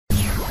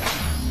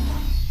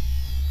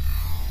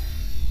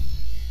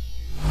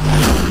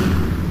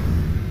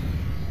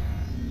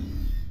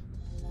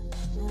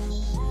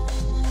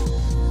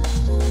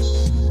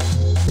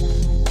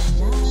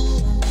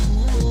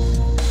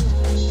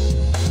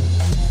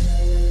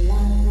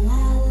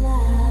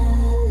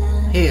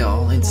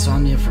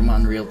Insomnia from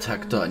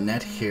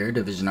UnrealTech.net here,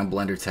 division of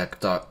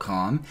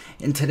BlenderTek.com.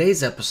 In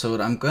today's episode,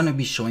 I'm going to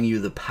be showing you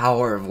the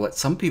power of what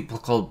some people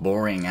call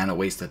boring and a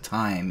waste of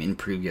time in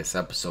previous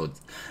episodes.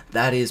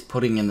 That is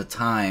putting in the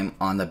time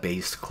on the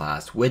base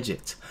class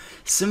widgets.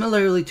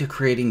 Similarly to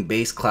creating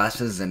base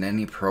classes in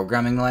any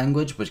programming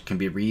language, which can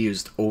be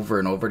reused over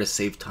and over to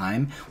save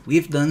time,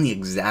 we've done the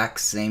exact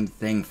same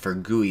thing for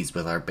GUIs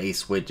with our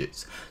base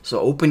widgets.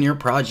 So open your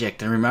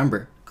project and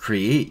remember,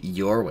 create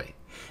your way.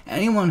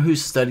 Anyone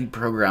who's studied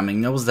programming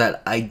knows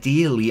that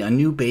ideally a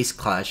new base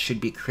class should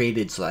be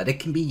created so that it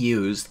can be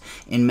used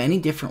in many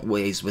different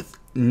ways with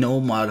no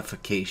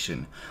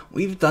modification.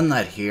 We've done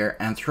that here,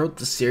 and throughout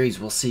the series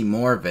we'll see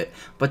more of it,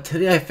 but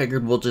today I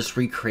figured we'll just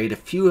recreate a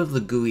few of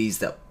the GUIs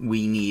that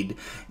we need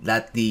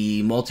that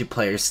the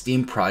multiplayer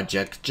Steam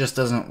project just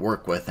doesn't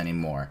work with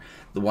anymore.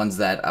 The ones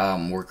that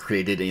were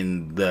created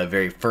in the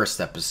very first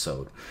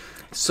episode.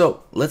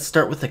 So let's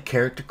start with the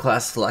character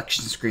class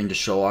selection screen to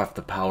show off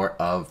the power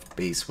of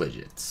base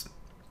widgets.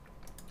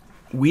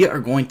 We are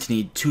going to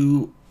need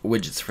two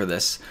widgets for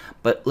this,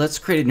 but let's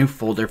create a new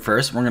folder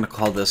first. We're going to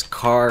call this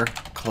car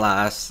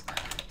class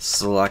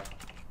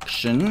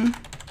selection.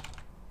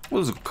 What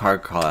is a car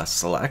class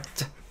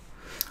select?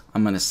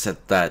 I'm going to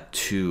set that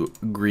to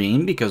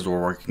green because we're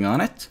working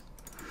on it.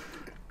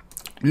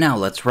 Now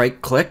let's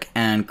right click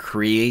and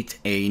create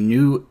a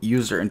new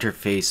user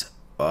interface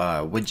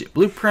widget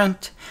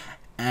blueprint.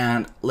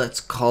 And let's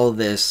call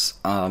this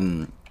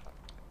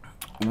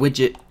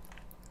widget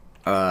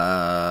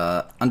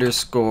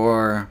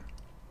underscore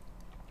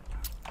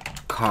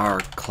car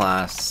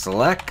class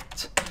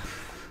select.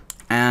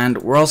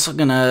 And we're also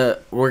gonna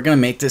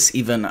make this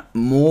even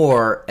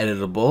more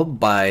editable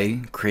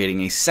by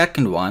creating a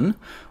second one,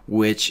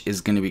 which is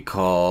gonna be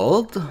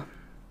called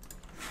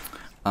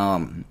I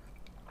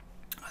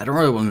don't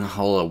really want to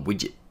call it a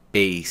widget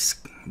base,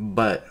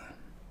 but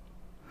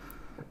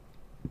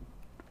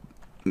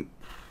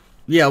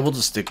yeah, we'll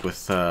just stick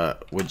with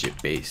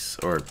widget base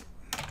or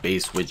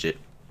base widget,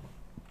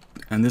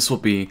 and this will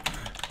be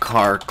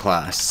car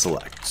class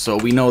select. So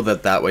we know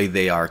that way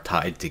they are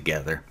tied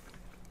together.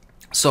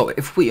 So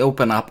if we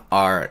open up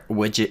our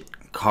widget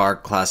car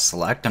class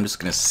select, I'm just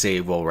going to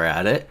save while we're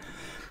at it.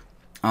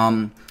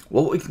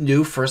 What we can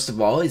do first of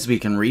all is we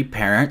can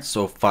reparent.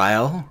 So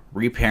file,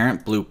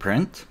 reparent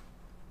blueprint,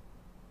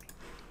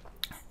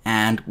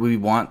 and we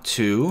want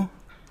to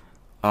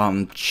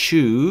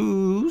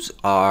choose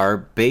our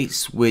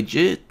base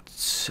widget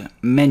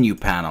menu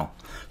panel.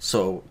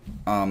 So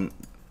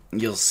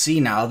you'll see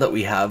now that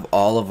we have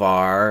all of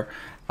our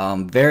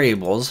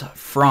variables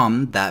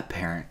from that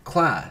parent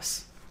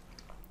class.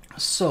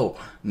 So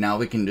now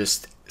we can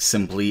just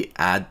simply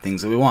add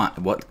things that we want.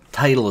 What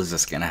title is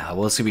this gonna have?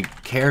 Well, let's see,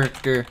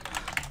 character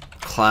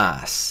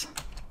class.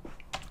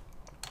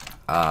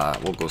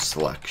 We'll go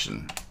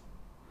selection.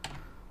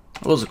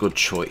 We'll just go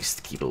choice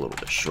to keep it a little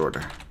bit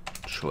shorter.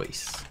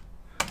 Choice.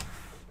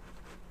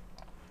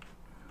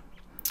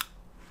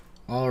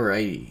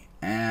 Alrighty,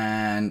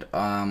 and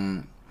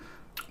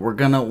we're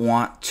gonna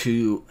want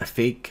to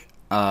fake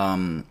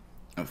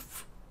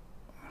if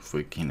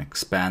we can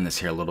expand this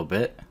here a little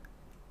bit,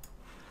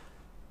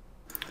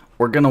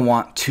 we're gonna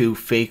want to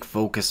fake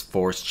focus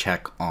force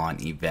check on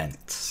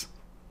events.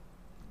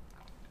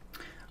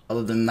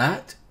 Other than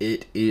that,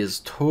 it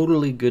is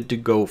totally good to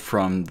go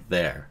from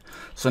there.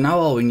 So now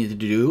all we need to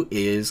do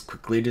is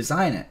quickly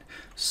design it.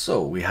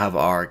 So we have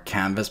our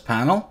canvas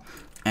panel,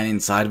 and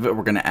inside of it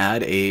we're going to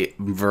add a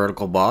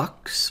vertical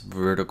box.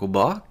 Vertical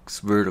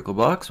box,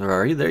 where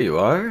are you? There you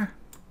are.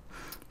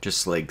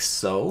 Just like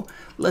so.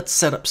 Let's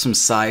set up some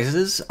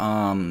sizes.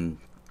 Where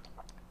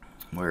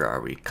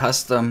are we?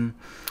 Custom.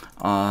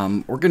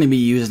 We're going to be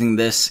using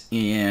this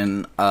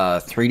in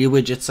 3D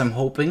widgets, I'm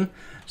hoping.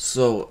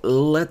 So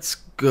let's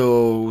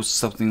go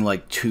something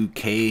like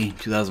 2K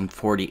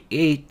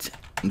 2048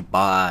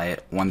 by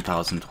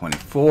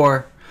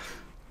 1024.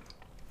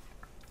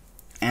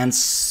 And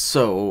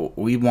so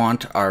we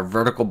want our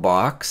vertical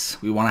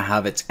box, we want to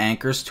have its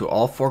anchors to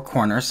all four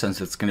corners since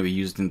it's going to be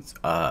used in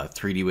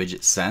 3D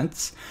widget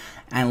sense.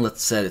 And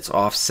let's set its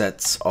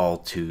offsets all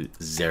to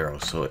 0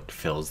 so it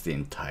fills the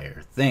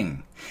entire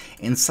thing.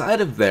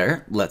 Inside of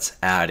there, let's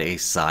add a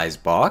size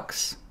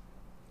box.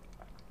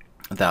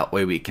 That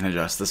way we can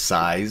adjust the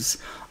size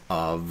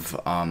of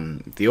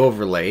the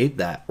overlay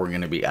that we're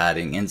going to be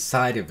adding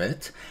inside of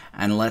it.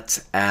 And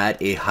let's add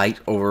a height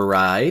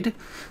override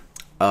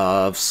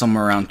of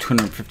somewhere around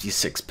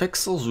 256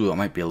 pixels. Ooh, it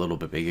might be a little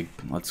bit big.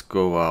 Let's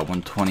go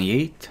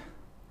 128,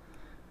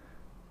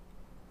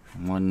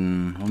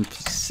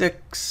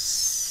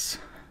 156,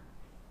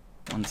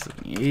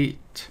 178.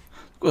 Let's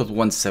go with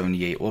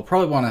 178. We'll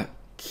probably want to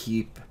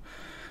keep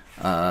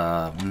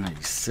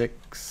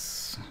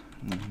 196,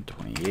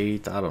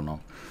 128. I don't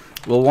know.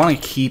 We'll want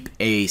to keep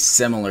a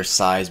similar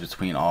size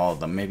between all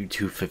of them, maybe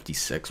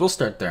 256. We'll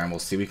start there and we'll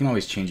see. We can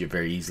always change it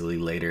very easily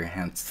later,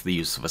 hence the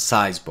use of a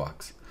size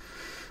box.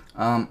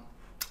 And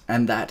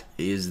that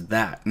is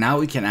that. Now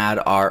we can add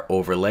our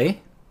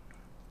overlay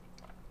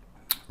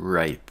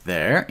right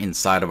there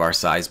inside of our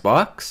size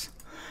box.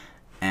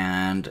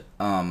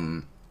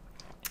 And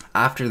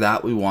after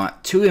that, we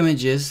want 2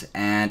 images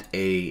and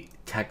a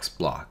text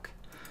block.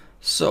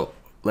 So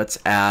let's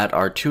add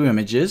our 2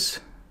 images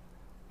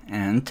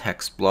and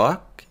text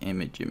block,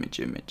 image,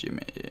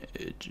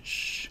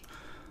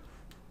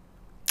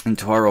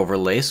 into our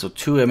overlay. So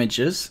 2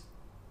 images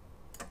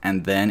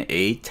and then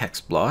a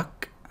text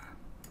block.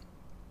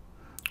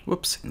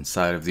 Whoops,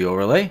 inside of the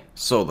overlay.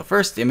 So the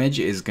first image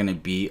is going to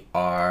be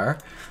our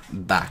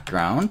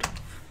background.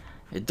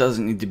 It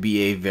doesn't need to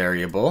be a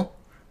variable.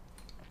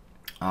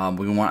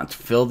 We want it to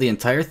fill the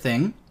entire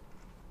thing.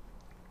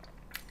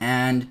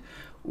 And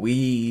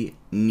we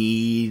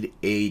need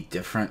a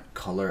different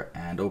color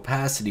and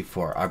opacity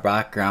for our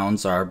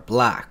backgrounds are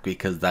black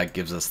because that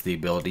gives us the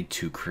ability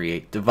to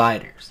create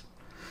dividers.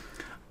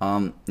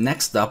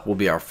 Next up will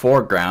be our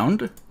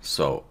foreground.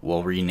 So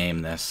we'll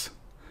rename this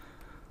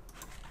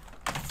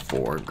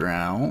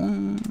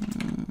foreground.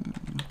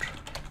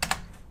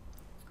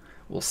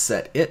 We'll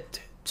set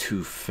it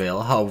to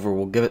fill. However,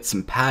 we'll give it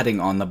some padding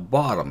on the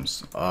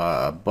bottoms,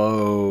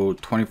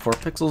 about 24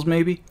 pixels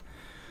maybe.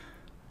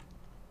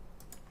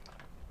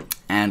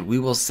 And we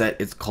will set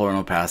its color and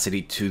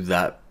opacity to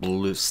that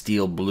blue,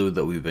 steel blue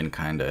that we've been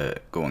kind of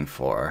going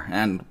for.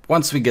 And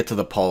once we get to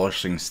the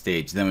polishing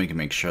stage, then we can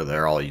make sure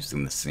they're all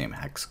using the same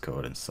hex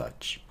code and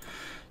such.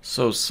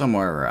 So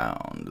somewhere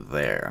around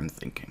there, I'm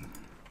thinking.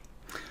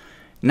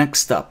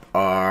 Next up,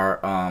 our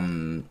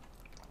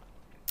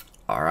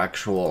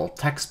actual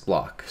text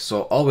block.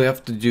 So all we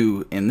have to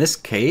do in this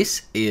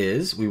case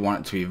is we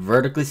want it to be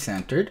vertically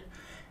centered,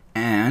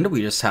 and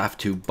we just have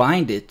to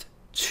bind it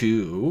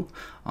to,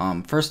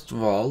 first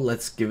of all,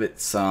 let's give it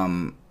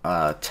some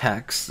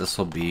text. This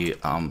will be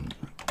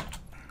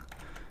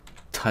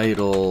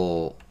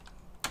title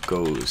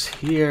goes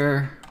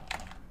here.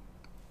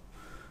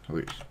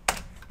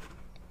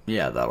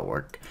 Yeah, that'll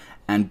work.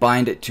 And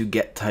bind it to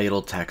get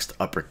title text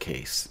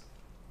uppercase.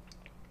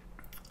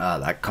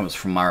 That comes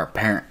from our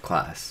parent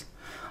class.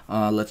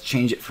 Let's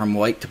change it from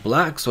white to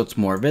black so it's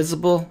more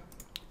visible.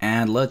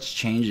 And let's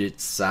change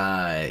its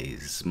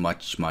size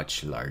much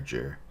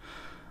larger.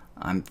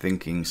 I'm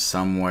thinking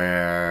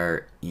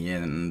somewhere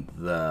in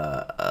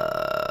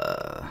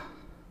the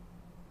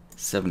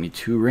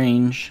 72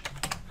 range,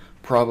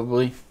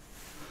 probably.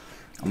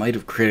 I might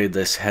have created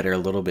this header a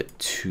little bit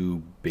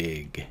too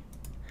big.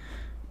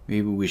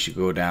 Maybe we should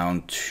go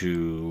down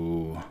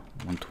to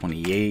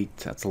 128.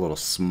 That's a little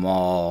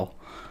small.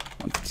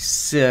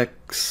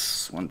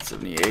 156,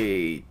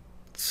 178.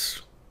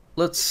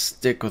 Let's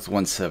stick with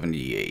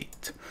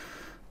 178.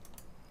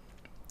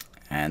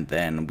 And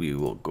then we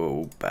will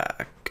go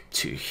back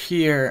to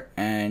here.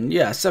 And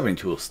yeah,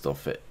 72 will still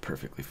fit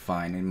perfectly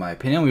fine in my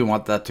opinion. We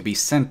want that to be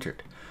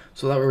centered.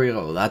 So there we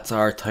go. That's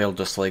our title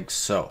just like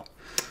so.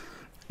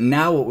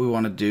 Now what we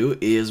want to do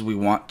is we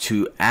want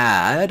to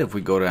add, if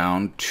we go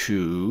down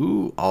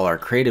to all our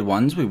created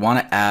ones, we want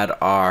to add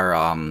our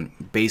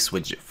base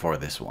widget for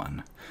this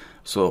one.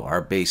 So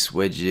our base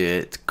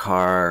widget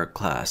car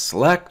class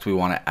select, we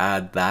want to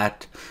add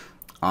that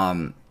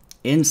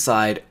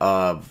inside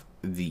of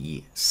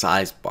the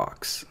size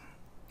box,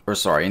 or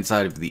sorry,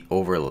 inside of the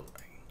overlay,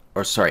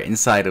 or sorry,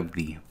 inside of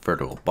the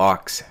vertical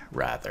box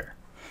rather.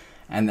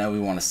 And then we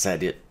want to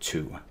set it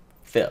to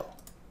fill.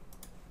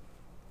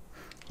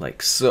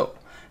 Like so.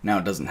 Now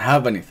it doesn't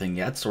have anything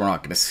yet, so we're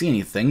not going to see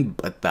anything,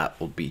 but that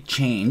will be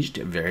changed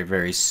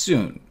very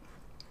soon.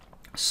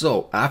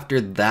 So after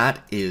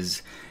that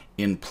is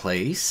in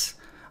place,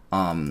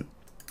 then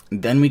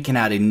we can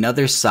add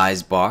another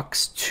size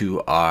box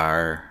to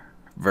our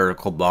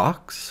vertical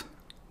box,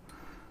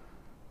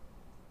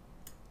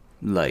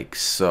 like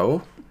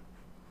so.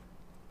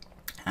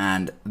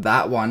 And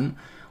that one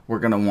we're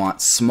going to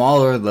want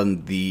smaller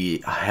than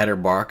the header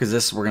bar, because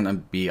this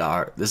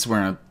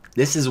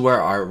is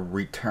where our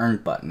return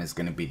button is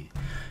going to be.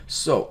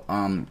 So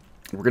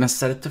we're going to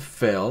set it to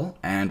fill,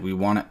 and we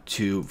want it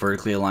to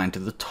vertically align to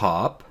the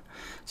top,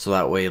 so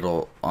that way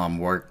it'll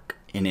work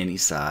in any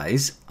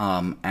size.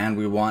 And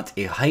we want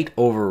a height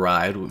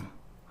override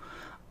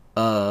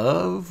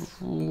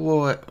of,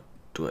 what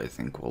do I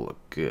think will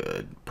look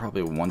good?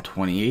 Probably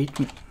 128.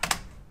 I'm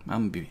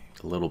gonna be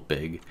a little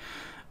big.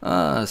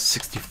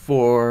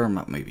 64,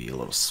 maybe a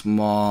little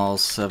small.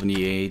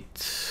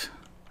 78.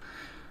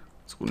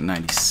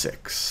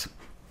 96.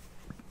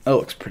 That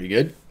looks pretty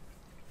good.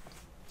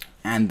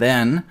 And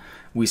then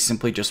we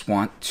simply just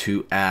want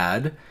to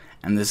add,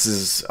 and this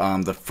is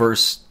the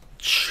first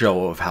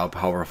show of how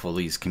powerful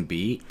these can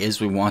be,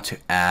 is we want to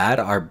add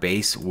our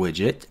base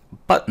widget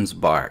buttons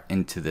bar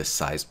into this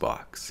size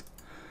box,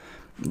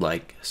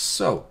 like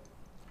so.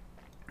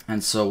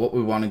 And so what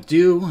we want to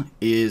do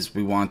is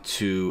we want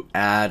to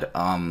add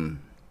an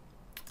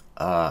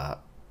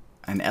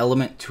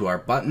element to our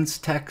buttons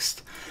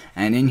text,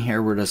 and in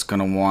here we're just going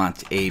to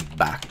want a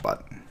back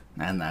button,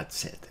 and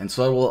that's it. And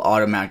so it will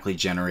automatically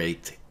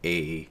generate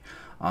a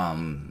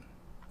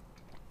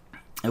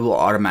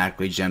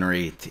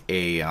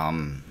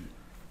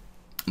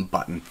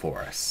button for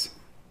us.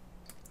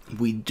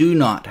 We do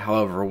not,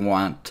 however,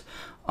 want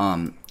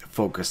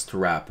focus to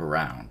wrap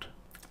around.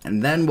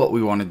 And then what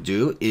we want to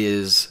do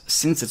is,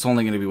 since it's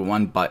only going to be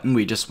one button,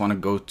 we just want to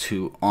go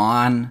to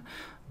on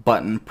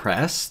button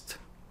pressed.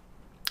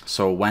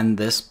 So when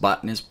this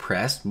button is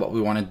pressed, what we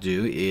want to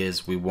do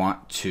is we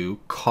want to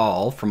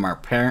call from our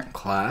parent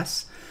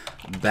class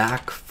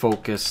back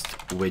focused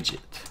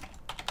widget.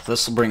 So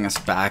this will bring us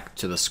back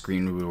to the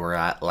screen we were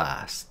at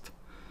last.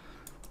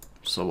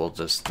 So we'll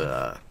just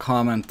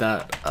comment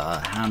that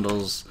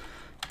handles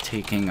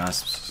taking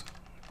us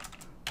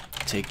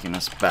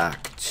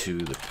back to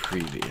the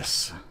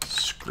previous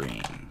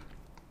screen.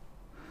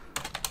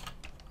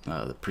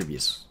 The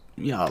previous,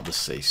 yeah, I'll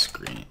just say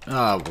screen.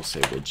 We'll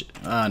say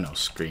widget. No,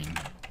 screen.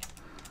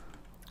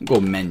 Go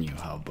menu,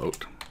 how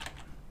about?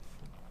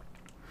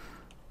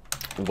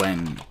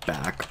 When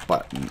back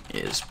button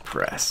is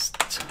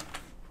pressed.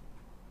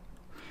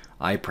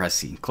 I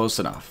press E. Close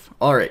enough.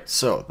 Alright,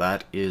 so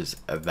that is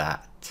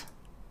that.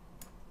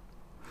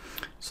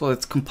 So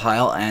let's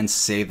compile and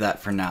save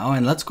that for now,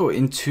 and let's go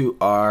into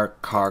our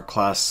car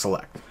class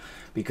select,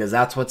 because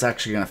that's what's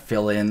actually going to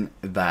fill in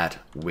that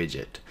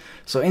widget.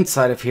 So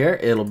inside of here,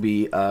 it'll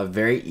be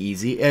very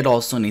easy. It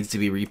also needs to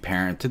be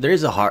reparented. There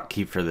is a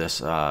hotkey for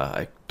this.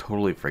 I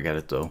totally forget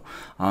it though.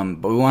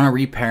 But we want to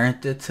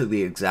reparent it to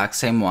the exact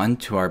same one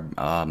to our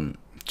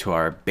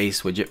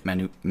base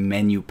widget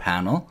menu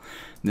panel.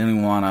 Then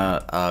we want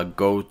to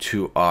go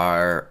to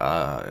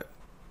our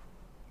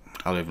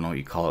I don't even know what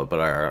you call it, but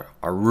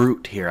our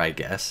root here, I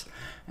guess.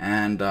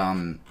 And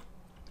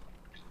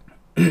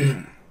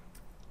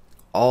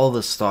all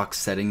the stock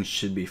settings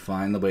should be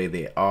fine the way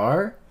they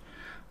are,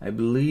 I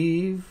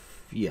believe.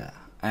 Yeah.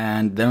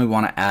 And then we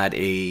want to add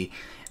a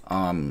we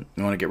want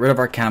to get rid of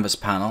our canvas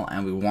panel,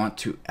 and we want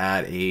to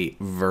add a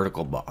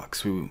vertical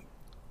box.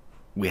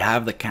 We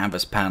have the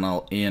canvas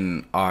panel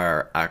in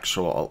our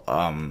actual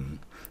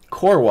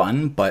core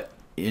one, but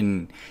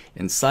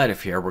inside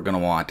of here we're going to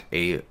want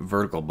a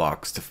vertical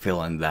box to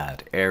fill in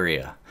that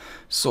area.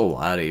 So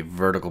we'll add a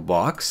vertical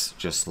box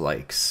just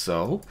like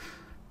so,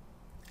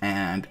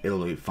 and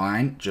it'll be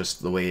fine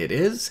just the way it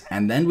is.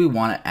 And then we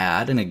want to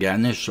add, and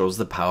again this shows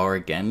the power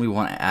again, we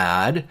want to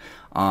add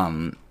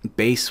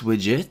base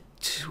widget,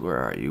 where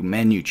are you,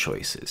 menu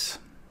choices.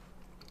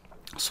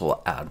 So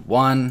we'll add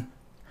one,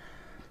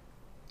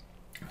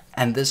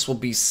 and this will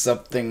be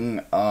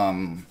something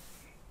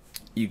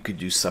you could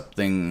do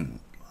something,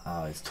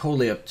 it's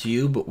totally up to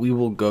you, but we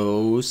will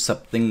go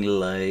something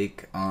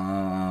like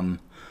we'll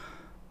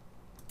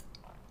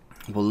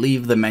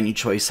leave the menu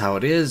choice how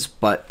it is,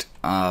 but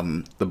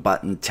the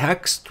button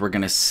text we're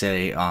gonna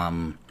say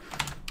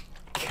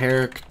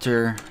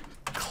character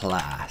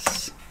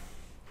class,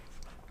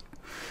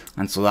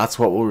 and so that's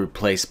what we'll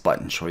replace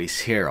button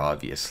choice here,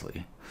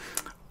 obviously.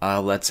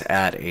 Let's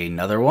add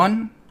another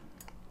one,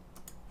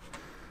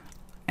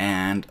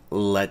 and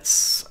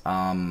let's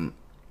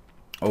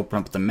open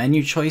up the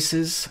menu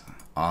choices.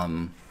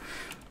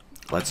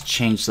 Let's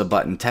change the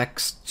button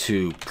text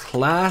to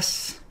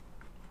class,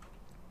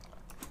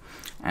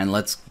 and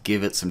let's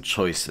give it some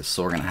choices.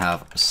 So we're gonna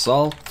have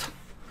assault,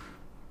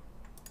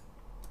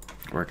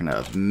 we're gonna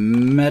have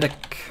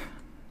medic,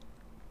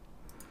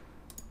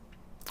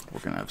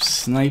 we're gonna have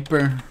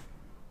sniper,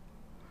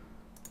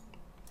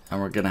 and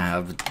we're gonna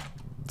have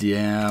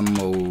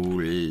demolition.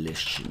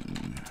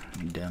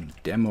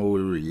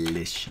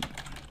 Demolition.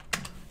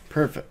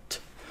 Perfect.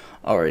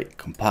 Alright,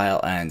 compile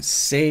and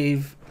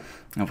save.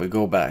 And if we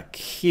go back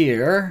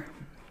here,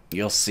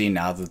 you'll see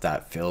now that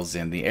that fills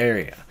in the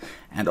area.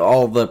 And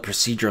all the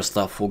procedural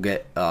stuff will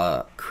get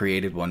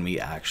created when we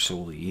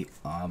actually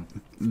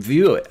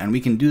view it. And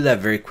we can do that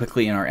very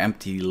quickly in our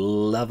empty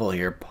level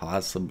here,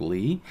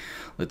 possibly.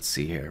 Let's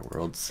see here,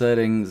 world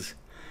settings.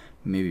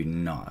 Maybe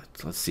not.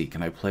 Let's see,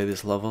 can I play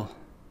this level?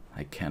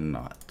 I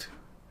cannot,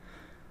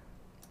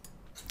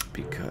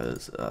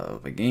 because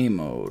of a game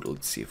mode.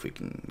 Let's see if we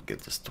can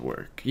get this to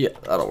work. Yeah,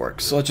 that'll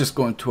work. So let's just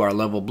go into our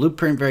level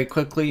blueprint very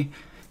quickly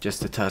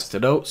just to test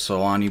it out.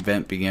 So on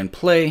event begin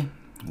play,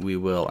 we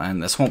will,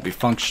 and this won't be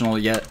functional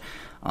yet,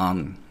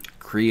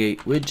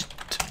 create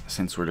widget,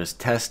 since we're just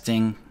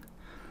testing,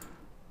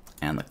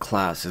 and the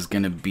class is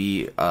going to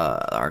be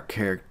our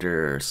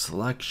character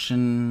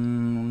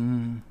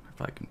selection,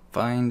 if I can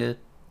find it.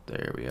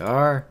 There we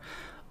are.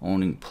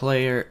 Owning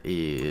player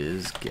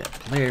is get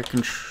player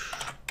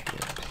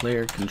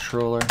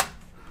controller,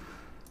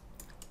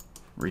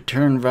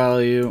 return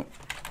value,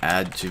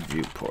 add to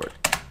viewport.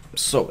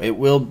 So it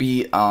will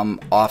be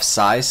off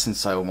size,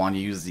 since I want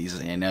to use these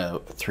in a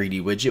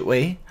 3D widget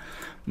way,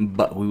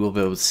 but we will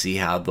be able to see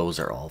how those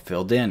are all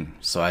filled in.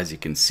 So as you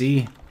can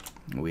see,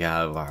 we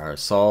have our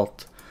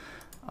assault,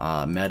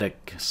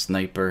 medic,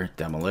 sniper,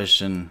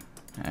 demolition,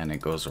 and it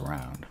goes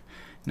around.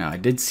 Now I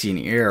did see an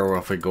error where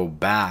if we go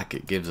back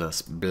it gives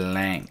us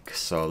blank,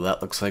 so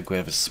that looks like we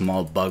have a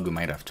small bug we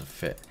might have to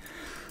fit.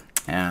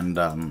 And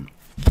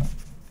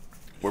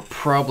we're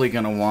probably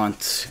going to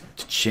want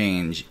to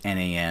change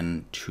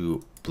NaN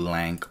to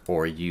blank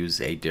or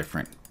use a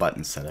different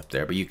button setup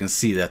there, but you can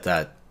see that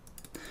that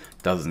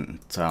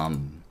doesn't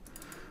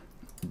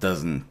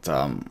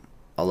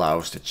allow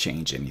us to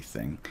change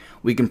anything.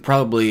 We can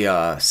probably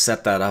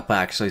set that up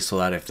actually so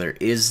that if there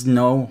is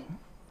no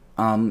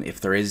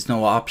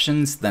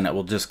options, then it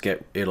will just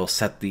it'll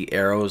set the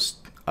arrows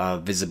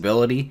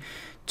visibility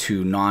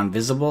to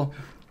non-visible,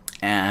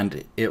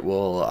 and it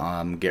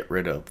will get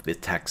rid of the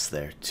text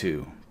there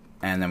too.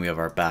 And then we have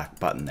our back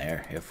button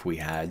there if we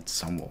had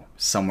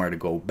somewhere to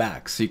go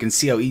back. So you can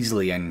see how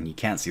easily, and you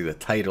can't see the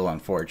title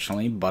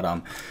unfortunately,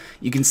 but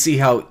you can see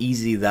how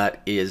easy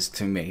that is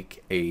to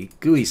make a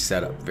GUI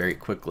setup very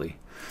quickly.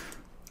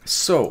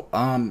 So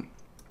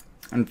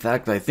in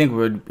fact, I think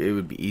it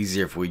would be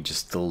easier if we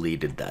just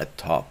deleted that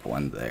top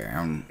one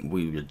there.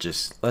 We would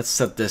just, let's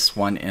set this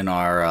one in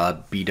our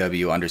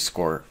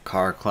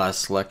BW_car class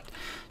select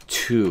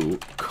to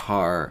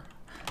car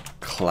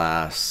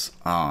class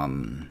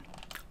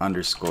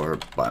underscore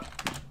button,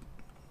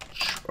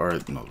 or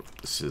no,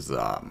 this is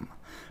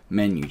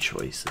menu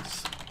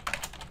choices,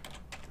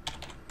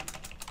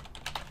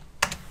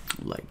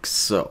 like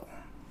so.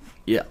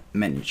 Yeah,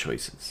 menu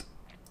choices.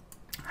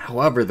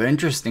 However, the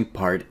interesting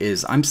part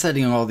is I'm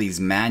setting all these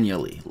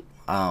manually.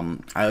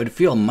 I would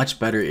feel much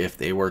better if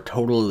they were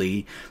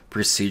totally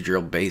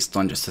procedural based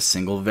on just a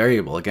single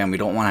variable. Again, we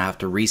don't want to have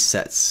to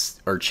reset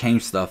or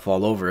change stuff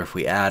all over if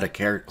we add a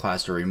character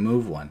class or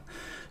remove one.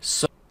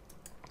 So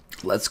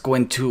let's go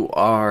into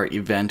our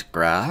event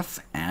graph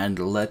and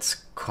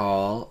let's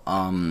call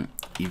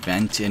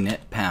event init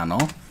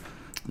panel.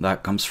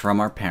 That comes from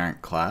our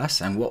parent class,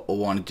 and what we'll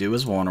want to do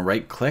is we'll want to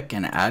right click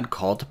and add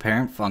call to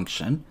parent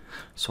function.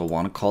 So we'll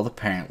want to call the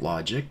parent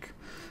logic,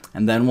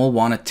 and then we'll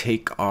want to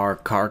take our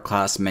car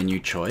class menu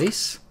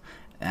choice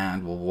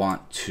and we'll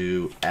want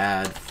to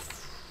add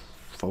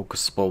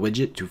focusable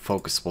widget to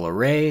focusable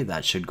array.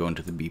 That should go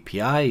into the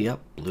BPI. Yep,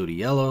 blue to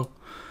yellow.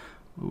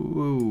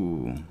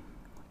 Ooh.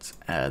 Let's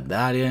add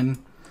that in,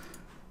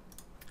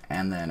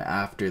 and then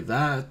after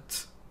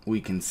that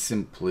we can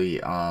simply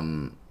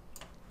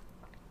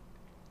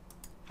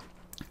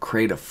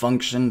create a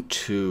function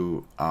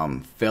to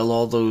fill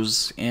all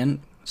those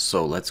in.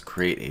 So let's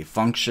create a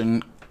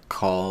function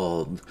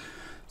called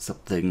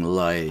something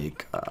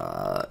like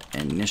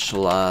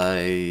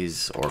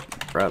initialize, or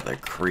rather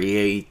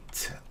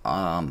create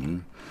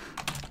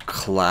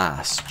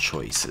class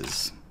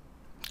choices.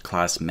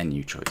 Class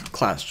menu choice,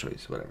 class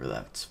choice, whatever,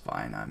 that's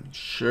fine, I'm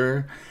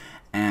sure.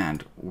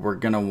 And we're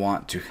gonna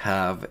want to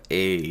have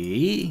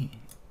a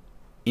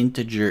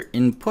integer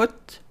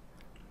input,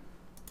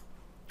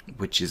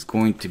 which is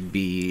going to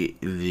be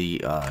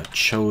the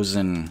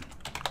chosen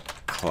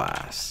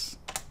class.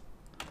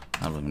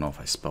 I don't even know if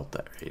I spelled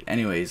that right.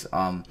 Anyways,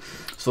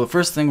 so the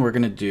first thing we're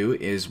gonna do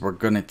is we're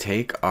gonna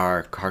take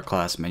our car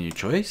class menu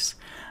choice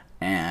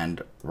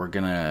and we're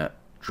gonna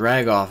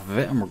drag off of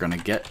it, and we're gonna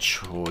get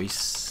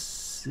choice.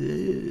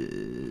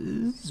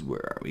 Where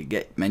are we?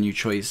 Get menu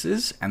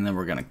choices, and then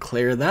we're gonna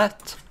clear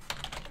that.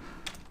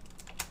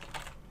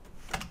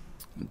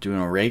 Do an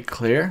array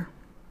clear.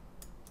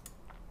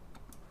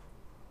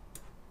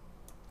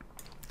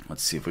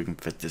 Let's see if we can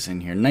fit this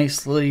in here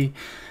nicely.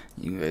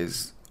 You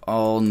guys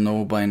all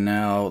know by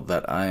now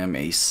that I am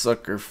a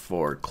sucker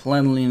for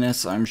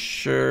cleanliness, I'm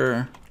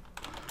sure.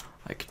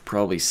 I could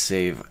probably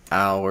save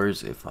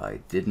hours if I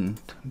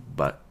didn't,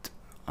 but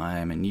I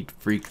am a neat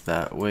freak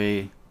that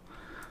way.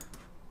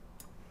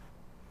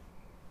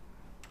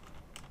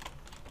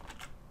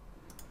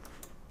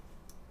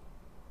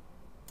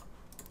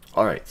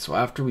 Alright, so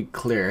after we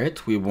clear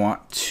it, we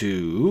want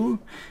to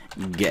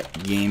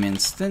get game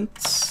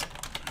instance,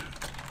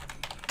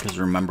 because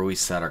remember we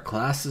set our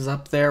classes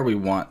up there. We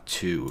want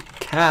to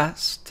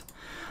cast.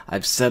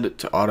 I've set it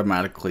to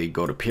automatically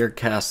go to peer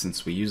cast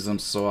since we use them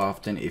so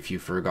often. If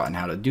you've forgotten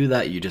how to do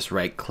that, you just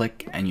right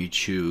click and you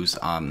choose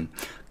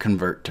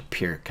convert to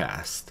peer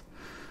cast.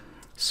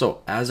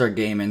 So as our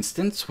game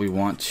instance, we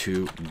want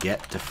to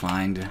get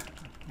defined,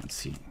 let's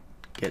see,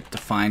 get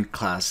defined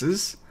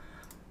classes.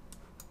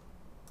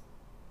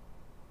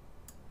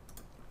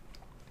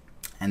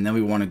 And then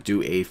we want to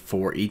do a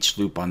for each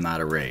loop on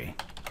that array.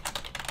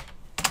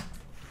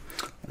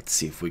 Let's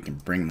see if we can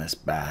bring this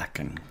back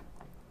and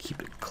keep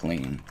it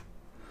clean.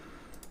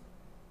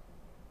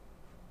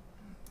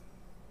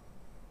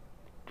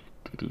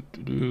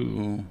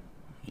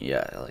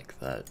 Yeah, I like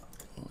that,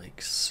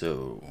 like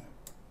so.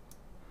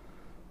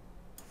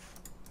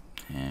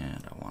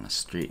 And I want to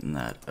straighten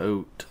that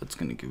out. That's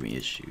going to give me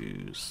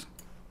issues.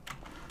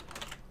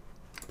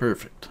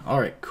 Perfect.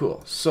 Alright,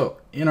 cool. So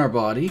in our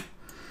body,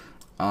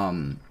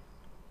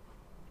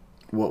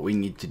 what we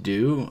need to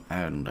do,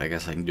 and I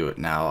guess I can do it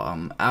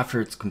now, after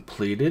it's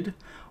completed,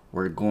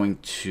 we're going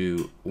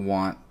to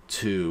want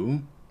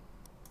to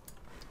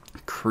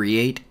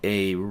create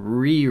a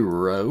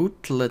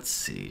reroute. Let's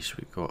see, should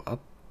we go up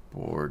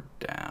or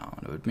down?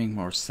 It would make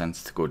more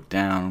sense to go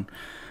down,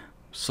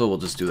 so we'll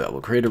just do that.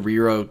 We'll create a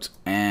reroute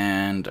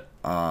and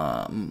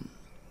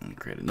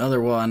create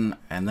another one,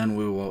 and then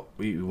what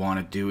we want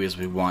to do is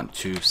we want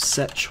to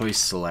set choice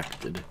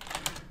selected.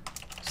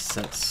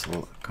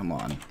 Come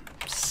on,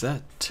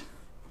 set.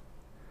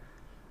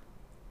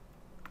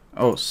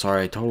 Oh,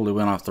 sorry, I totally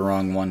went off the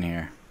wrong one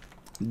here.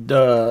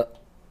 Duh.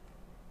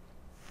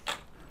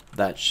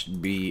 that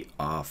should be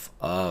off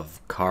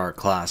of car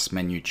class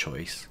menu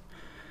choice.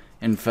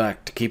 In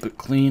fact, to keep it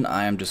clean,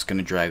 I am just going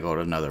to drag out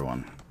another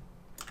one.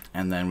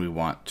 And then we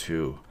want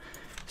to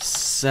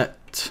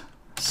set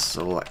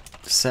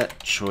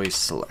choice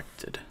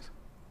selected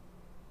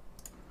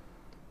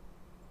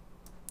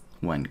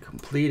when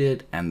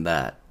completed, and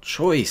that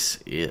choice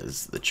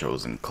is the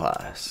chosen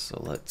class.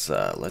 So let's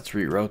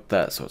reroute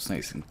that so it's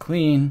nice and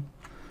clean.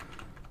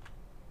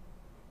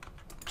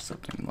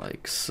 Something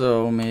like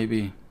so,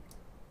 maybe.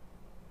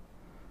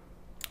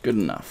 Good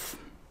enough.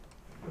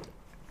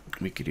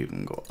 We could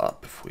even go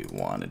up if we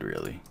wanted,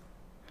 really.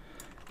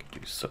 Could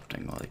do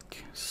something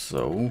like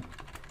so.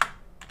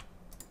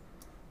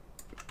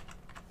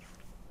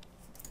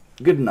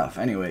 Good enough.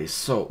 Anyways,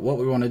 so what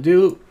we want to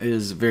do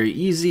is very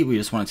easy. We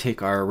just want to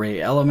take our array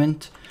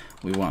element,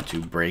 we want to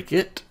break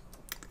it,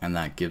 and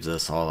that gives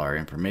us all our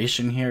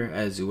information here.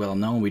 As you well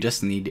know, we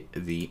just need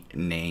the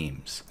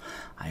names.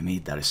 I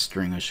made that a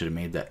string. I should have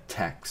made that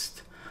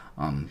text.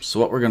 So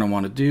what we're going to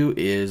want to do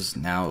is,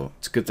 now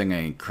it's a good thing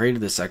I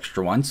created this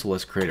extra one, so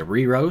let's create a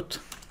reroute.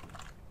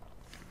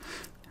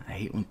 I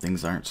hate when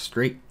things aren't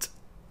straight.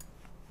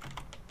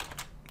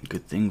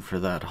 Good thing for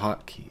that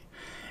hotkey.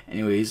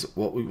 Anyways,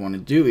 what we want to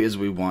do is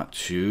we want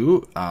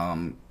to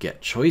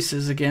get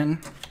choices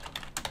again.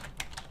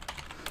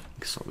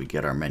 So we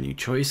get our menu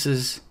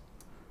choices.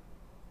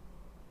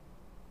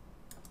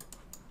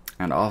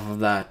 And off of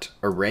that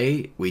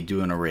array, we do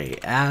an array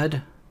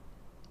add.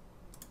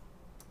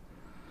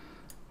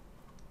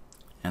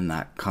 And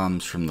that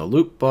comes from the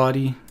loop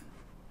body.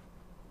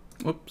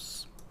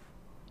 Whoops.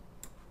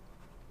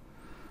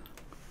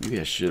 Maybe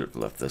I should have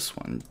left this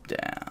one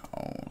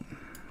down.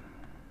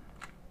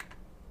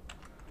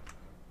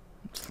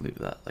 Let's leave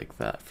that like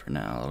that for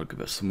now. It'll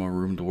give us some more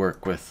room to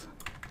work with.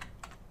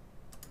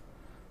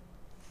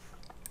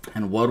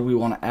 And what do we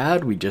want to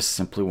add? We just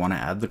simply want to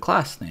add the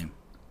class name.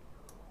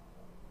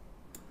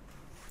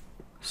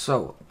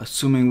 So,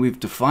 assuming we've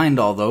defined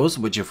all those,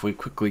 which if we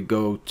quickly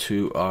go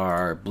to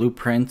our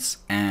blueprints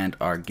and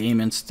our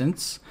game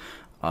instance,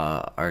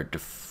 our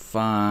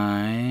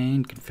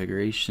define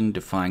configuration,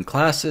 define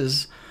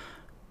classes,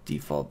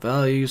 default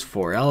values,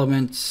 4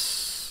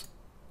 elements,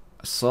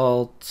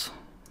 assault,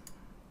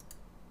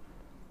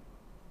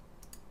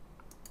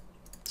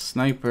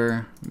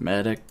 sniper,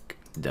 medic,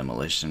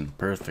 demolition.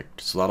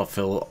 Perfect. So that'll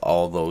fill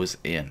all those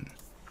in.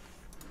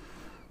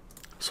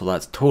 So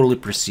that's totally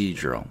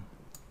procedural.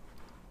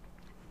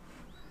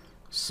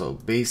 So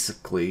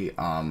basically,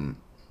 now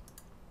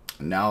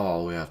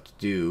all we have to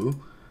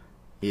do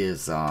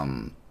is,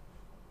 well,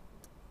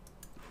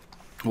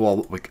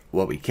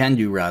 what we can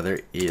do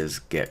rather is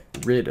get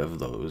rid of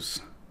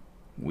those.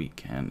 We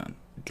can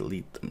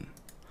delete them.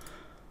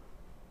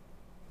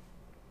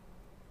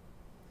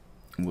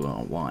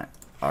 We'll want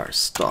our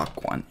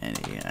stock one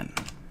again.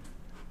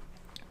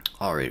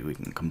 Alright, we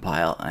can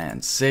compile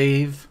and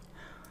save.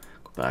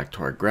 Go back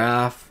to our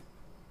graph.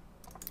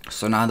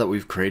 So now that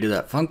we've created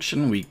that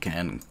function, we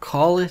can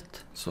call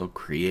it. So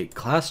create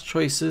class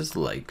choices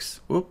like,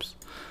 whoops,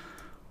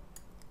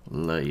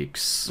 like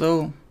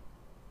so.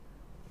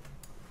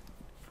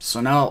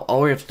 So now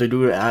all we have to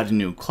do to add a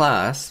new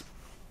class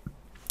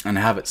and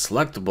have it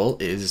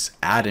selectable is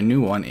add a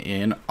new one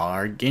in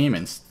our game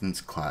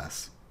instance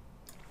class.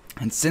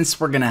 And since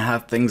we're going to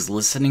have things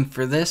listening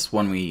for this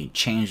when we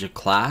change a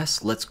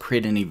class, let's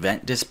create an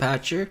event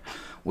dispatcher,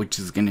 which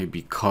is going to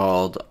be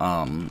called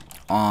on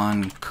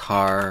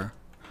car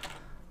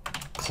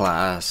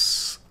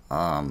class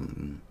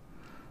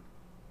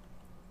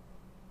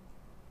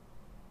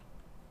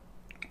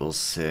we'll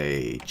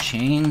say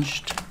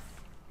changed,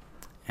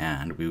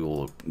 and we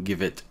will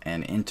give it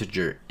an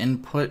integer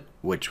input,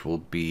 which will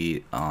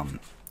be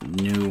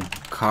new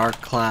car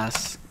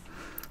class.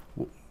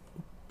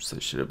 So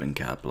it should have been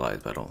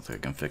capitalized, but I don't think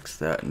I can fix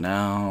that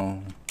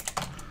now.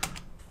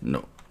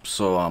 No.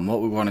 So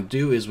what we want to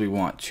do is we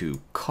want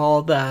to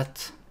call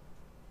that,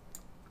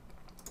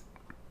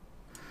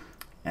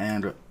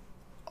 and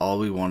all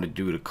we want to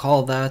do to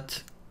call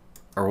that,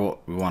 or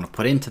what we want to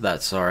put into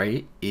that,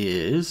 sorry,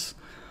 is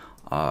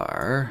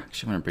our,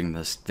 actually I'm going to bring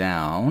this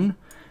down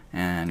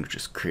and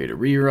just create a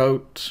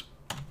reroute,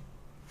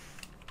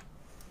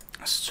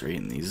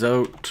 straighten these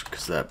out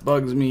because that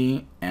bugs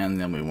me,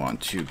 and then we want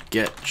to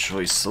get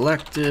choice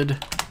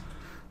selected.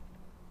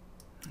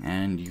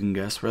 And you can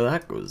guess where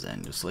that goes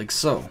in, just like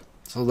so.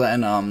 So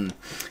then,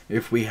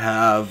 if we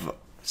have,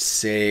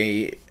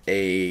 say,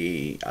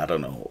 I don't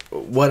know,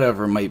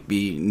 whatever might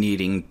be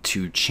needing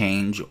to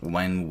change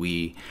when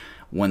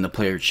the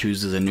player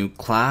chooses a new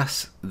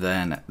class,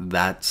 then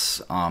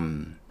that's,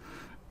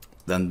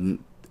 then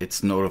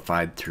it's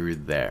notified through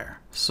there.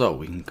 So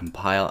we can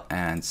compile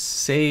and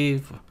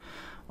save.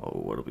 Oh,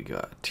 what do we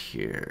got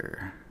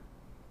here?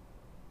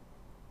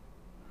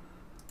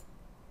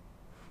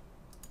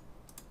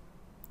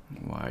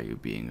 Why are you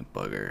being a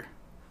bugger?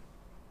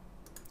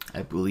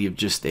 I believe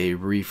just a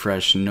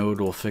refresh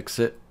node will fix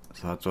it.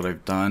 So that's what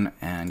I've done,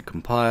 and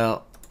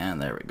compile, and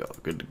there we go.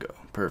 Good to go.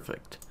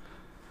 Perfect.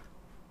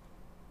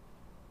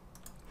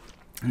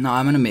 Now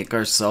I'm going to make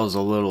ourselves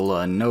a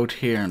little note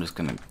here. I'm just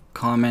going to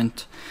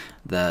comment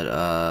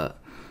that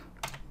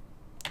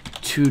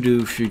to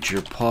do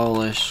future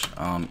polish,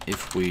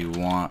 if we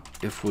want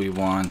a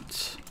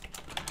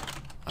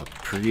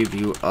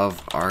preview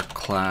of our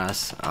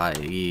class,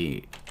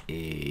 i.e.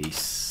 a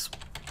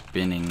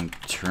spinning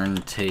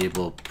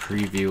turntable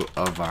preview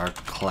of our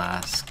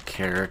class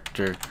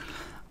character,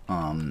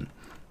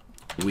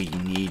 we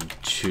need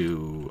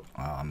to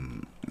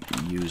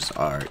use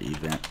our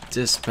event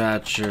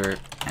dispatcher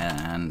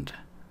and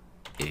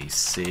a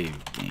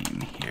save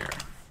game here.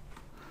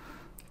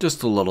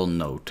 Just a little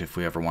note if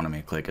we ever want to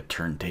make like a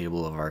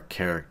turntable of our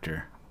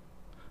character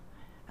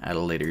at a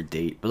later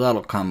date, but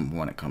that'll come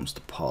when it comes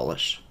to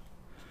polish.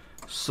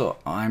 So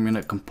I'm going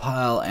to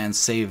compile and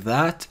save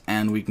that,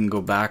 and we can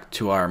go back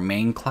to our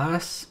main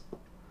class.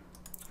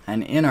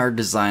 And in our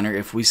designer,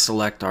 if we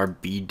select our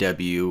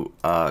BW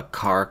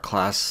car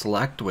class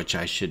select, which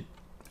I should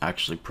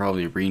actually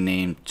probably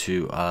rename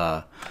to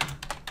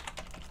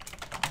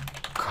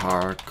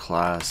car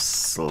class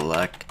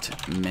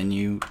select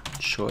menu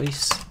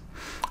choice.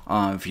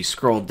 If you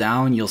scroll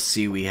down, you'll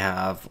see we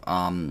have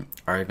our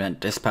event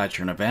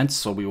dispatcher and events.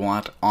 So we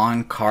want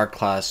on car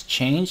class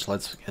change.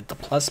 Let's hit the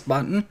plus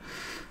button.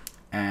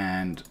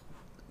 And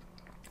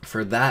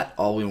for that,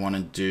 all we want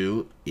to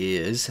do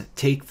is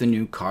take the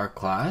new car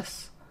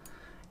class,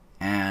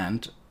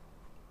 and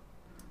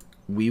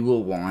we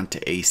will want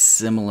a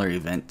similar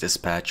event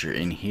dispatcher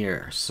in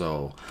here.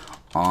 So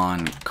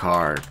on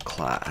car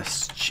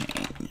class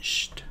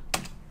changed.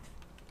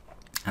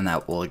 And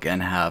that will again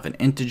have an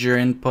integer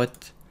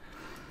input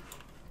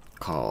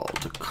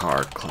called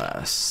car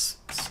class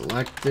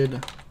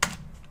selected.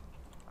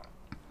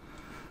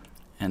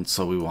 And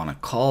so we want to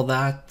call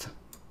that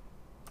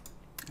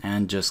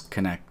and just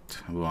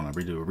connect. We want to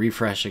redo a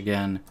refresh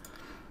again,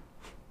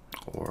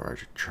 or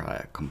try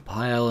a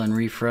compile and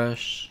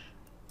refresh.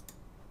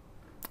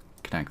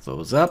 Connect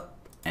those up,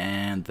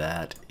 and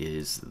that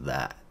is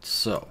that.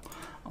 So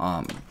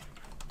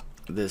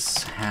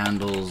this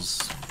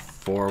handles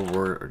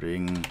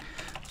forwarding.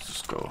 Let's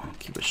just go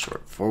keep it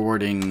short.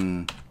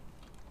 Forwarding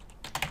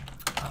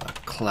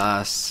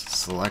class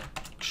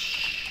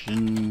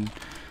selection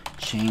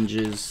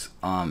changes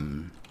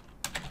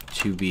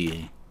to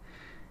be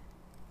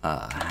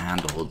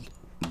handled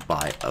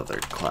by other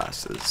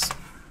classes.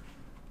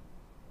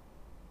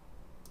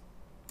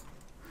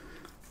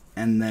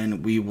 And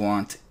then we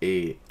want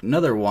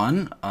another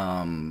one.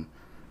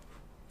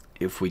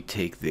 If we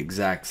take the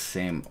exact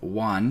same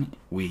one,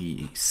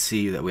 we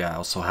see that we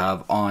also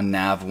have on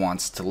nav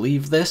wants to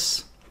leave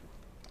this.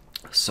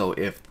 So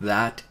if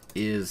that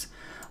is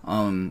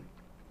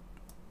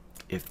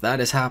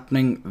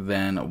happening,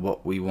 then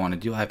what we want to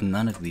do, I have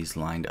none of these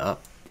lined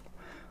up.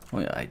 Oh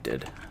yeah, I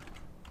did.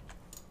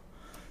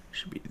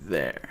 Should be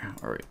there.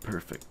 All right,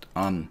 perfect.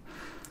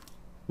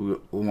 What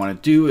we want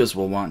to do is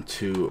we'll want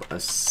to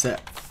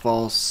set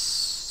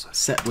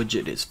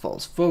widget is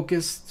false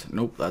focused.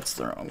 Nope, that's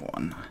the wrong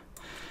one.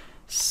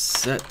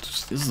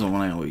 This is the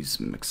one I always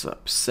mix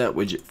up. Set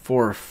widget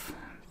for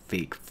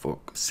fake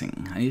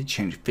focusing. I need to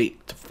change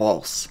fake to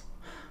false.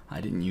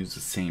 I didn't use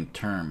the same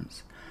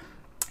terms.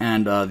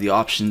 And the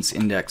options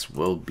index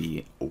will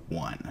be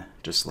 1,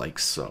 just like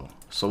so.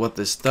 So what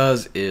this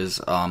does is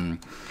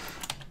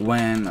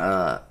when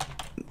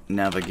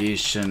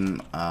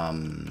navigation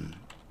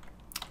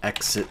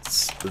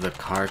exits the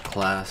car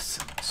class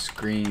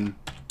screen,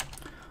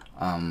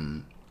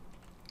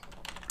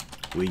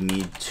 we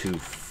need to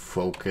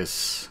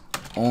focus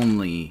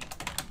only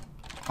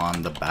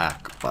on the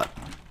back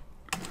button,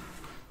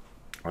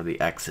 or the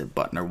exit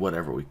button, or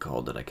whatever we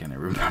called it. I can't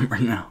even remember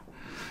now.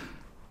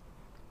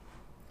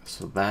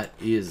 So that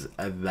is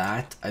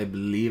that, I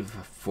believe.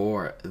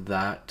 For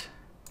that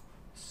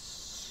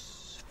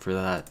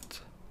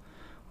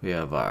we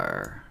have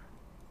our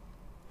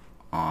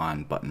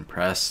on button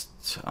pressed.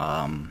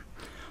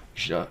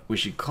 We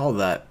should call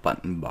that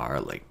button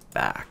bar like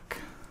back.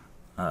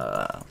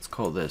 Let's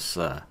call this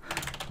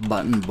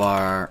button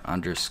bar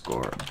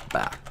underscore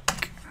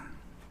back.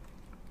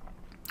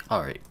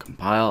 Alright,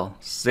 compile,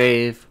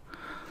 save,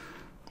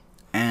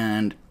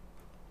 and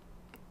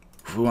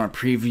if we want to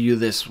preview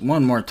this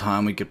one more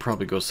time, we could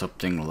probably go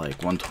something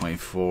like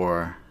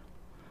 124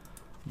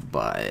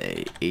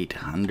 by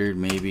 800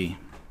 maybe.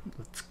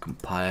 Let's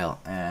compile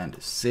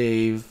and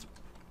save,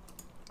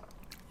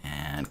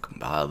 and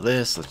compile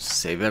this. Let's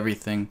save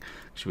everything.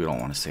 Actually, we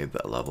don't want to save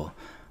that level.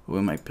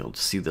 We might be able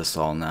to see this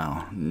all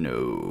now.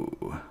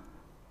 No.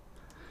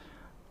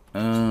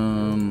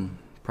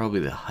 Probably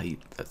the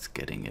height that's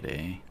getting it,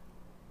 eh?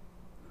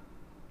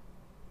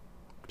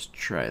 Let's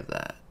try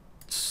that.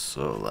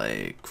 So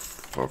like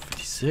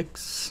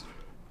 456.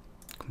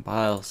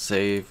 Compile,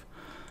 save,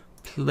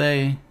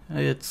 play.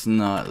 It's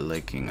not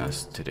liking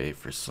us today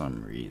for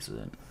some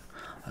reason.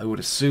 I would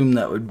assume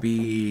that would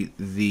be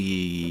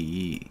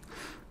the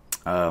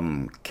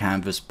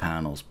canvas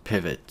panel's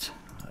pivot.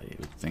 I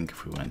would think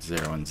if we went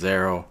 0 and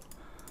 0.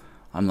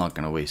 I'm not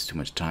going to waste too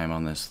much time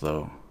on this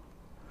though.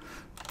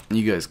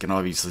 You guys can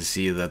obviously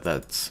see that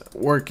that's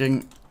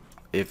working.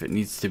 if it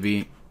needs to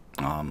be.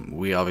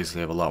 We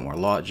obviously have a lot more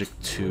logic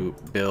to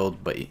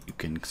build, but you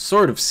can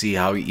sort of see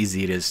how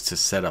easy it is to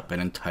set up an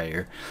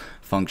entire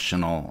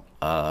functional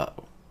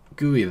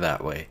GUI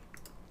that way.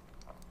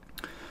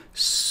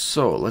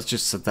 So let's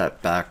just set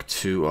that back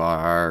to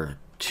our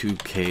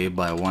 2K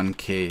by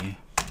 1K.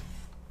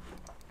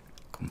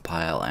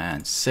 Compile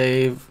and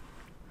save.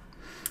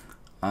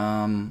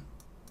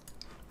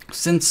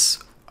 Since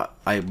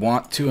I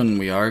want to, and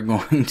we are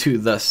going to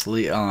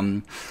thusly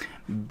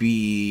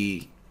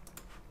be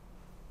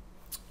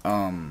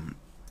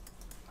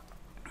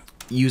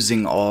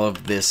using all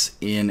of this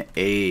in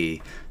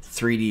a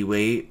 3D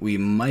way, we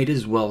might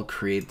as well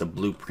create the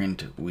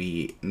blueprint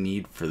we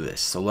need for this.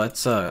 So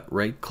let's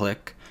right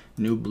click,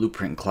 new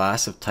blueprint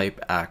class of type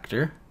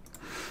actor,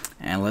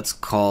 and let's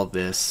call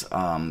this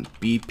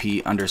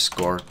BP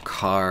underscore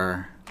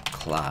car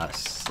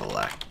class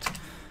select.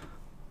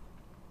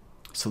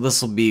 So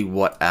this will be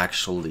what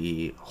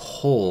actually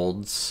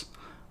holds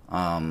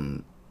our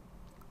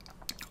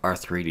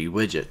 3D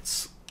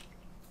widgets.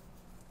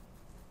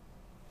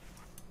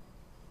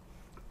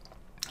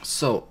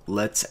 So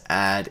let's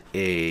add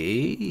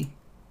a,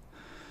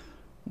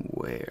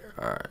 where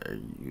are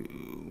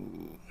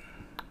you?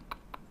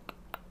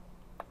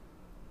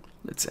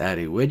 Let's add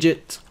a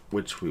widget,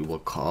 which we will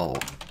call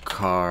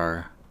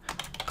car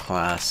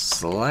class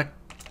select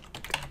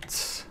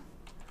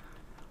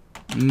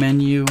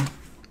menu,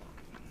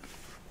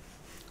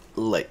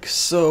 like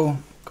so.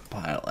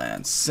 Compile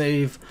and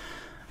save.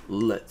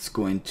 Let's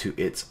go into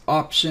its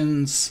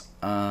options.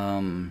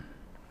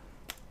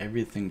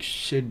 Everything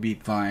should be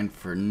fine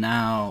for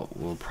now.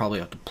 We'll probably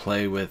have to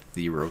play with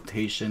the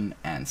rotation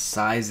and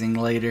sizing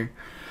later,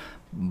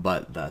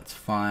 but that's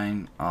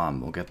fine.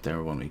 We'll get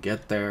there when we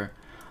get there.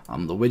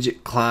 The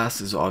widget class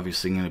is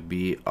obviously going to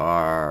be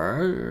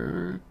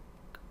our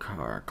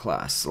car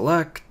class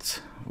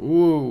select.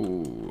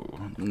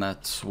 Ooh, and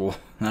that's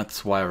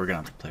why we're gonna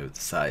have to play with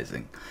the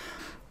sizing.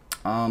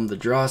 The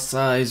draw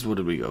size, what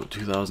did we go?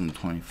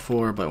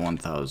 2024 by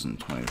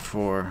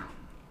 1024.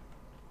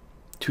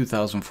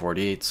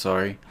 2048,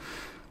 sorry.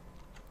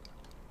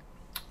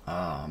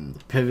 The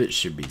pivot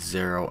should be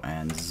 0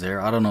 and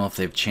 0. I don't know if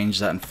they've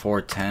changed that in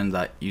 4.10.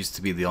 That used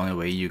to be the only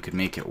way you could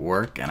make it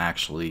work and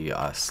actually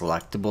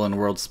selectable in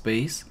world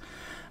space.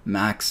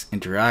 Max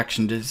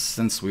interaction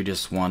distance, we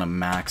just want to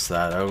max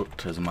that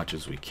out as much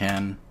as we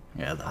can.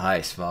 Yeah, the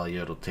highest value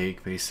it'll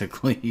take,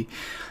 basically.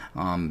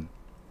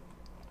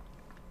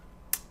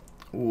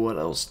 What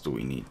else do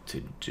we need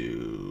to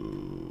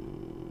do?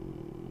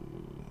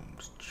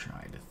 Just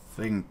try to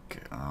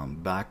think.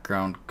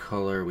 Background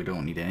color, we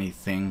don't need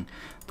anything.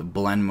 The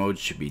blend mode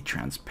should be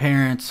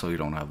transparent, so you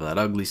don't have that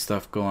ugly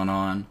stuff going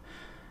on.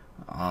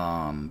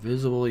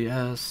 Visible,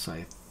 yes.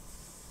 I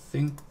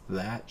think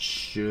that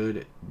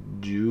should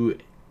do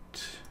it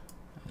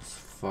as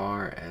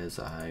far as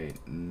I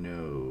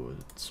know.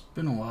 It's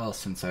been a while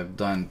since I've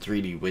done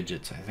 3D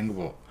widgets. I think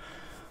about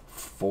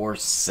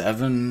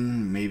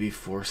 4.7, maybe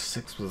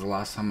 4.6 was the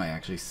last time I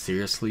actually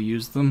seriously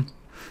used them.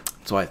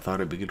 So I thought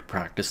it'd be good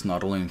practice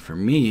not only for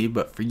me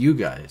but for you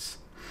guys.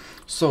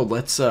 So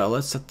let's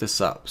set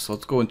this up. So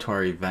let's go into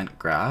our event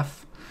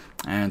graph,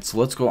 and so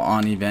let's go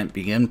on event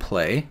begin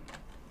play.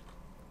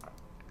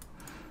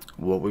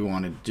 What we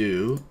want to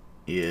do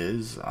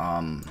is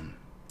we're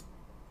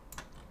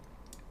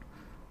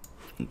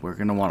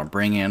going to want to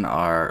bring in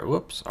our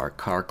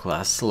car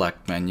class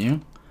select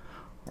menu.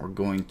 We're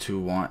going to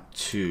want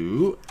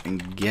to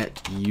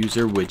get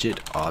user widget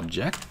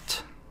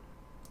object,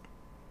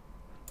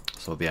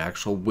 so the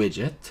actual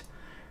widget.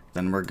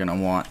 Then we're going to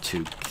want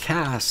to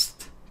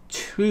cast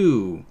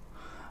to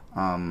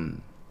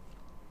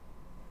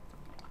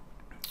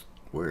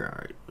where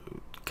are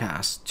you?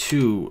 Cast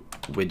to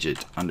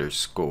widget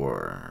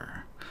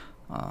underscore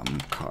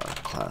car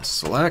class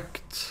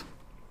select.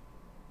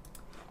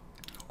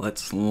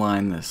 Let's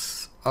line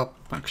this up.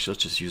 Actually,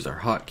 let's just use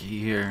our hotkey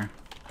here.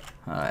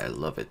 I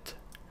love it.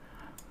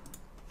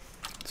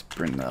 Let's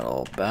bring that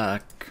all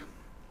back.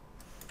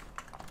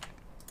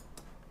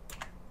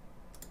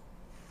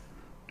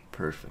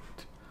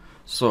 Perfect.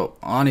 So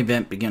on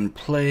event begin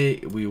play,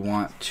 we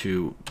want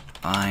to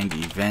bind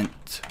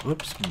event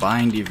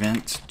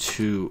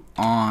to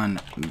on,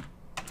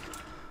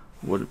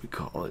 what did we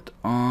call it?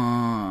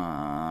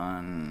 On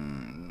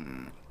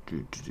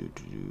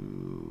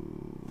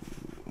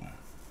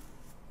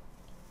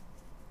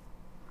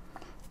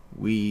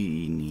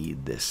we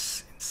need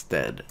this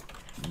instead.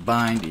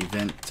 Bind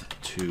event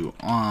to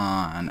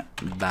on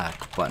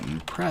back button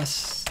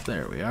press.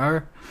 There we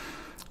are.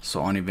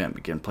 So on event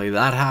begin play,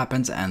 that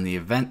happens, and the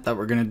event that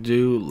we're gonna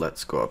do,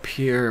 let's go up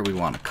here. We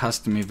want a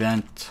custom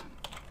event,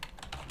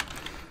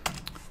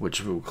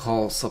 which we'll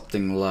call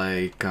something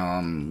like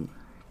on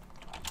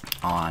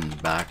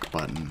back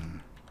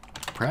button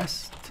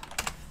pressed,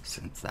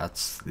 since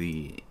that's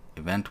the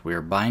event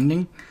we're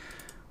binding.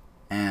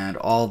 And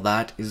all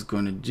that is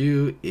going to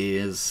do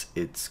is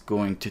it's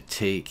going to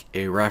take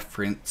a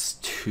reference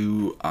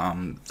to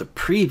the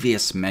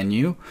previous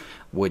menu,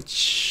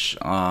 which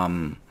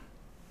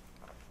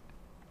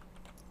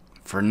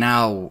for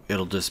now,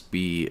 it'll just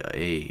be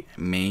a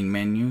main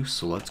menu.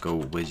 So let's go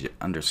widget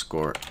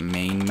underscore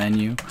main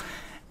menu,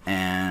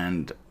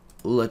 and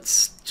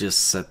let's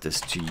just set this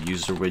to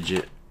user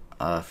widget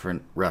for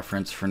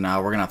reference. For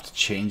now, we're gonna have to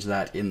change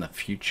that in the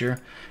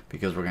future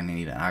because we're gonna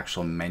need an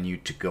actual menu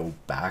to go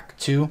back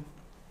to.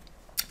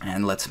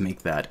 And let's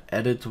make that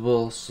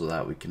editable so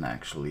that we can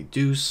actually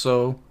do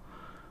so.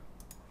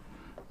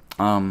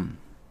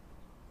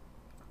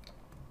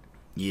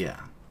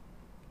 Yeah.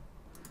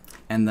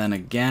 And then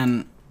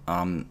again,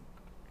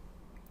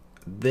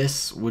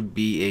 this would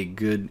be a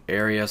good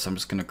area, so I'm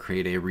just gonna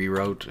create a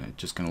reroute. I'm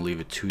just gonna leave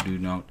a to-do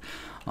note.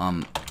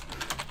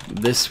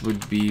 This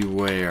would be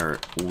where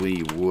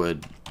we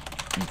would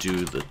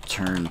do the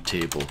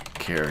turntable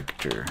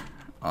character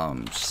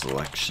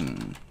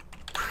selection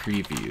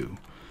preview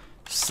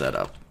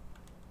setup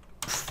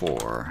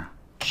for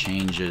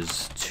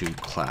changes to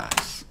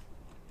class.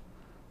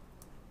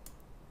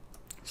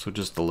 So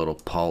just a little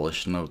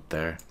polish note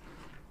there.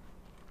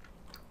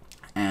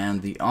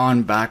 And the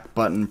on back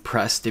button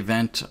pressed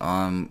event,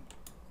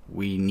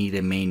 we need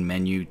a main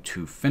menu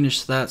to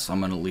finish that, so I'm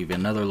going to leave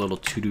another little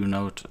to-do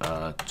note,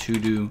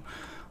 to-do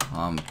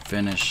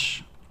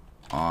finish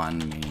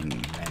on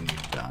main menu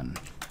done.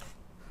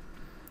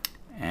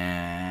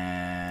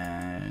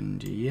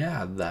 And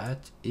yeah,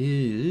 that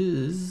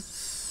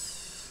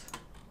is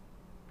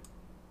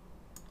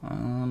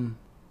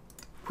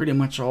pretty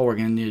much all we're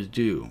going to need to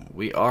do.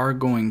 We are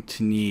going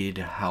to need,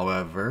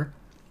 however,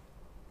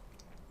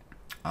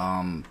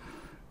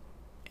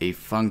 a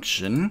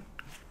function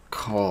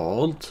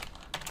called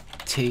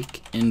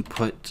take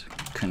input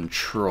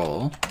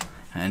control,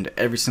 and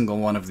every single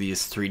one of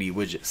these 3D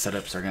widget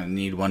setups are going to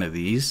need one of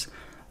these.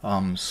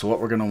 So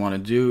what we're going to want to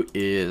do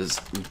is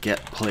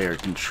get player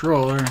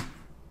controller,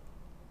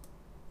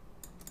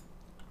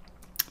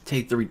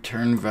 take the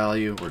return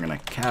value, we're going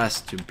to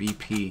cast to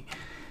BP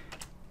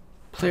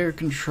player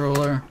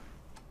controller,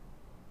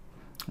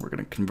 we're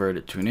going to convert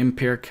it to an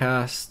impair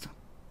cast,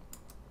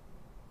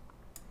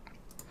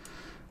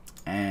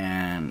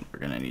 and we're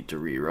going to need to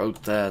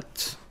reroute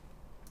that,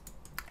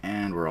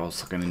 and we're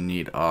also going to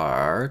need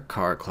our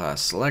car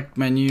class select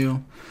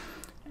menu,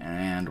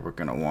 and we're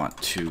going to want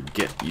to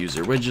get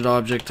user widget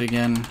object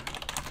again,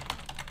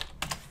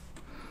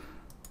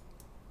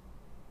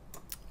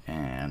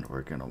 and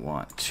we're going to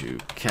want to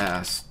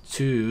cast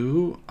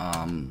to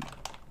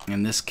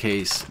in this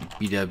case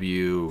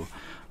BW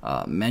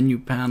menu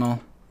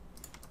panel,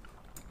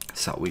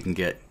 so we can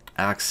get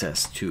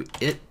access to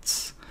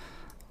its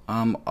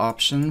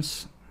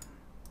options.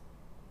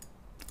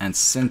 And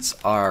since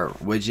our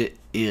widget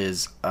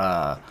is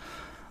a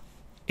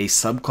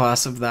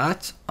subclass of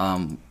that,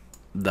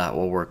 that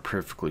will work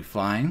perfectly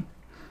fine.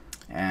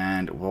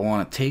 And we'll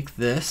want to take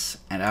this,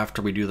 and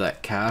after we do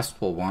that cast,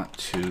 we'll want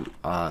to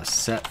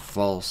set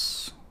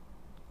false.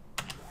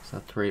 Is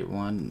that the right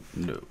one?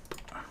 Nope.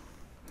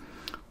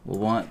 We'll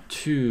want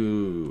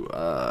to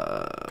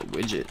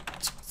widget,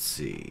 let's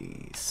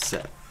see,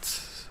 set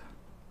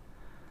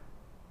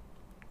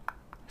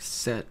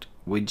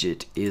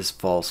widget is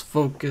false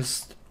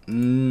focused.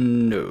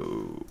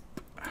 Nope.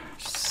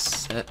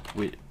 Set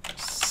widget.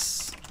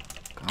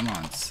 Come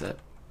on, set.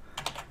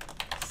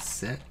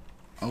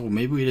 Oh,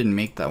 maybe we didn't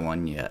make that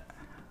one yet.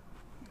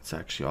 It's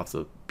actually off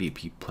the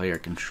BP player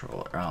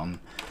controller.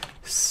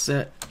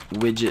 Set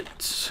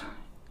widget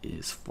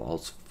is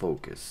false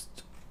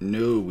focused.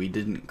 No, we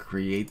didn't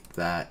create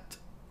that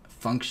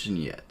function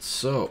yet,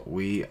 so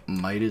we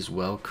might as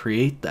well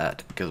create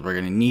that because we're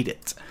going to need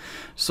it.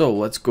 So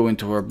let's go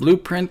into our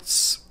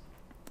blueprints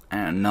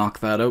and knock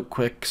that out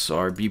quick. So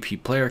our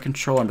BP player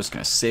control, I'm just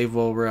going to save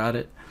while we're at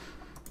it.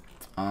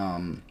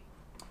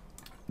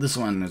 This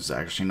one is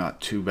actually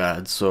not too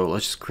bad, so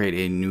let's just create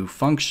a new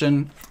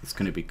function. It's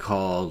going to be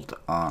called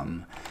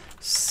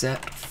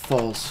set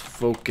false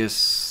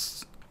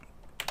focus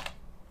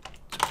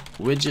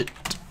widget,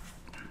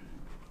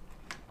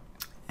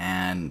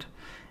 and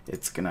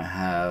it's going to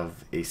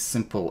have a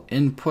simple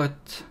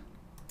input,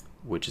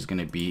 which is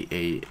going to be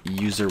a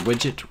user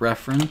widget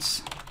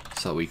reference,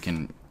 so we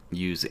can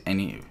use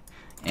any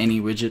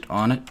widget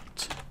on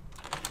it,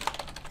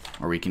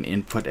 or we can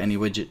input any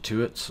widget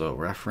to it. So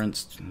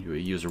reference to a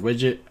user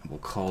widget, we'll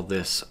call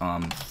this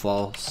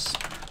false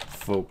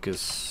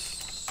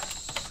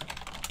focus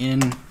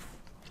in.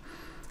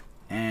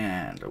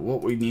 And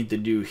what we need to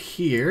do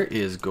here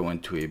is go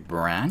into a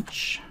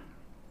branch.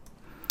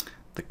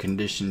 The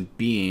condition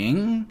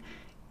being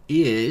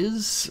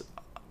is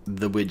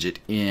the widget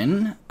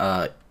in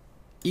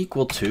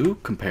equal to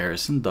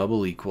comparison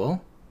double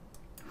equal.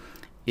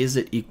 Is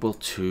it equal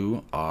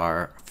to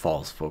our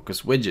false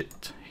focus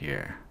widget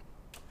here?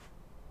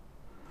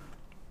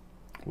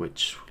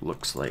 Which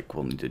looks like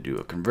we'll need to do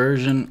a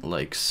conversion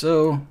like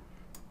so.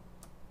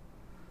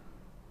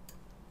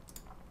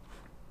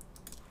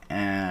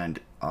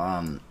 And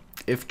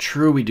if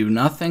true, we do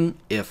nothing.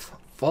 If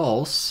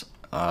false,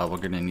 we're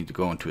going to need to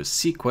go into a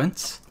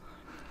sequence.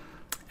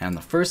 And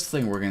the first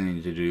thing we're going to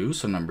need to do,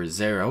 so number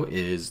 0,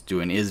 is do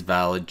an is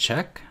valid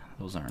check.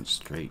 Those aren't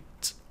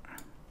straight.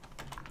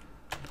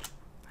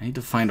 I need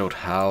to find out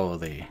how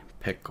they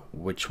pick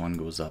which one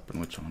goes up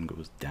and which one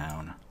goes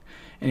down.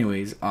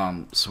 Anyways,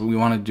 so we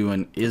want to do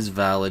an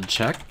isValid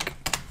check.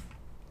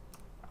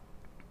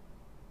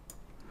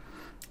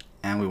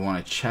 And we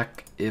want to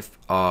check if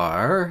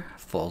our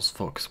false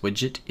focus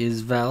widget is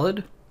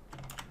valid.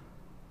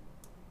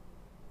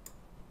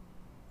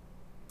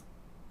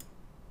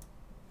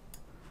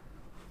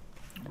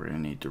 We're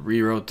going to need to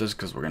rewrite this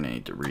because we're going to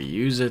need to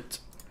reuse it.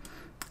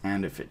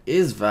 And if it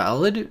is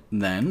valid,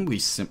 then we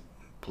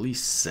simply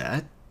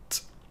set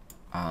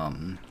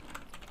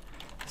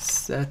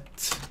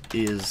set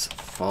is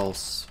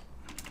false,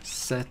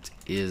 set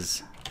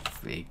is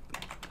fake,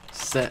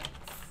 set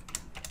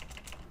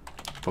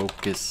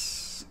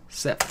focus,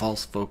 set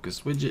false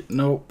focus widget.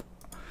 Nope,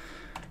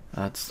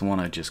 that's the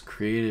one I just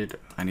created.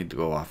 I need to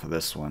go off of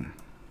this one.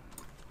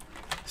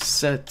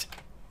 Set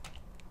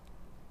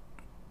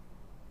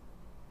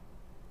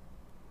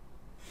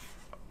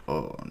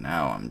oh,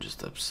 now I'm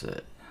just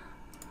upset.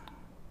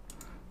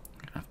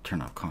 I have to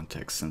turn off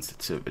context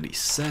sensitivity.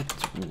 Set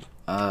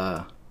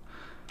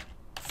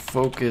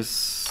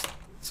focus,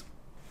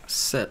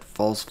 set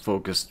false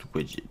focused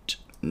widget.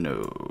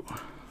 No.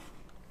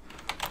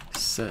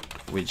 Set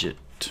widget.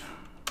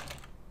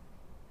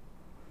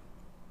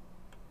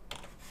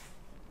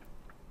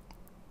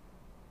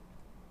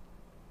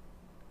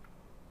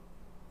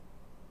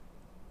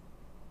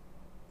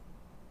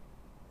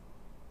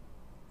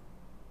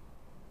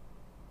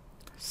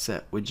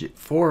 Set widget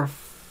for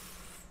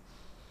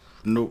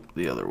nope,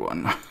 the other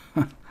one.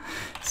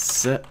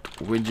 Set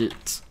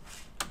widget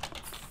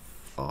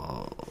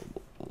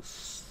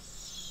false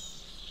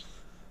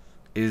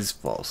is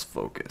false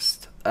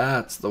focused.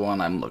 That's the one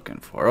I'm looking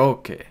for.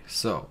 Okay,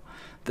 so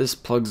this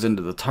plugs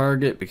into the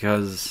target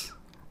because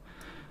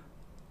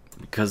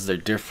they're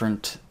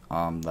different.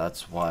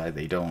 That's why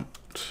they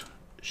don't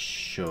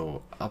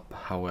show up.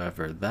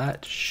 However,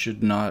 that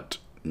should not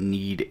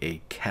need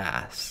a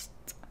cast.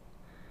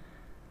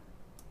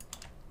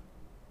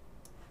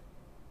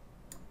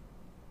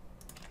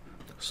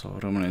 So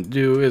what I'm going to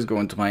do is go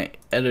into my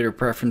editor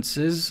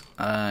preferences.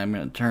 I'm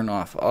going to turn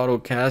off auto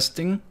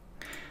casting.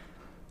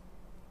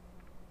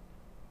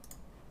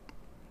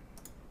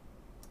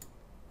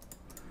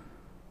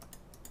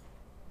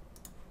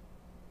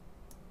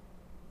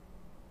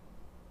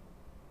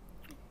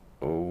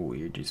 Oh,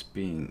 you're just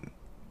being...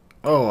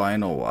 Oh, I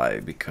know why.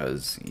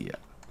 Because, yeah,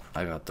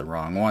 I got the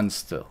wrong one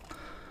still.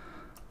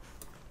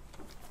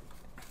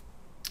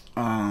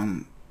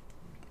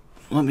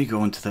 Let me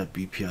go into that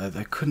BPI.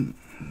 I couldn't...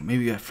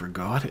 Maybe I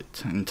forgot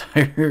it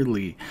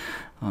entirely.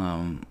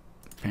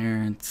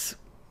 Parents,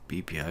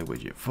 BPI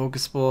widget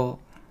focusable.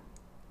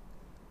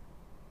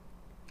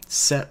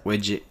 Set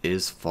widget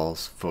is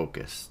false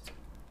focused.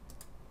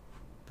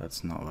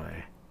 That's not what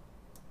I...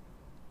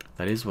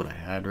 That is what I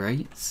had,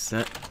 right?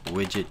 Set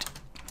widget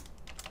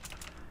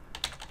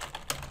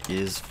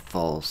is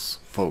false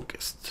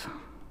focused.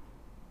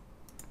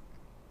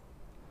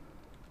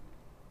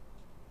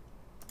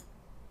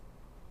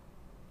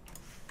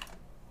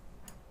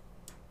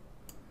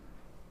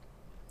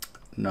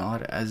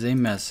 Not as a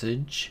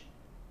message.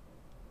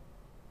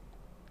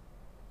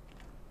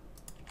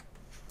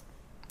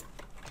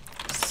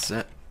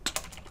 Set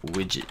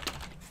widget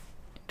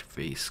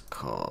interface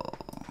call.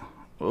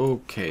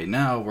 Okay,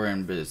 now we're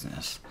in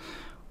business.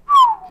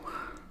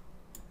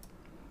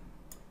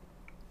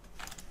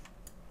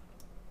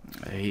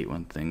 I hate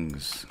when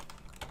things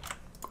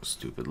go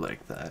stupid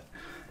like that.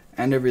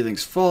 And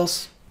everything's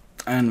false.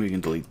 And we can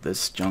delete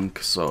this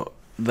junk. So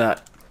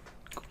that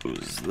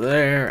goes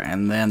there.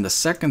 And then the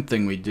second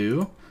thing we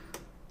do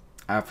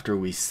after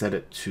we set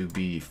it to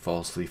be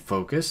falsely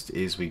focused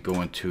is we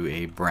go into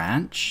a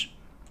branch.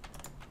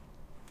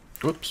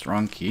 Whoops,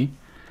 wrong key.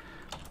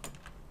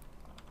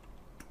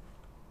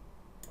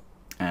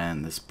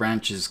 And this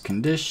branch's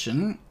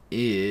condition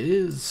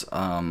is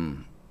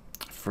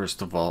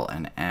first of all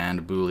an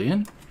AND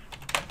boolean.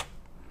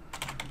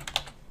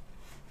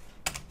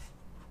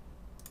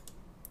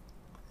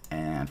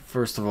 And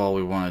first of all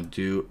we want to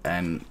do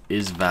an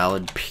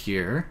isValid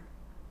peer.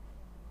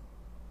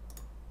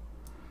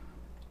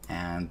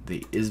 And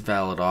the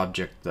isValid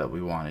object that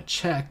we want to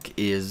check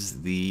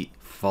is the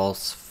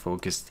false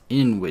focused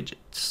in widget.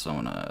 So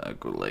I'm gonna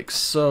go like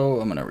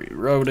so. I'm gonna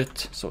reroute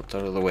it so it's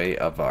out of the way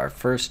of our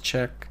first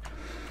check.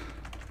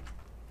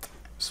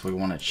 So we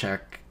want to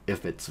check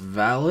if it's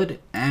valid,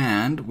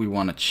 and we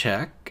want to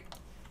check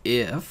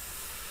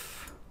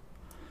if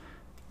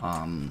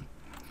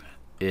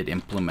it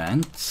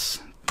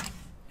implements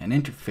an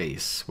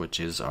interface, which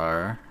is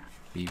our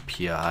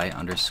BPI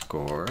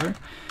underscore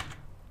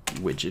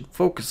widget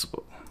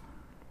focusable.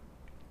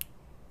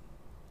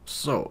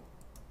 So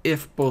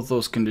if both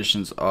those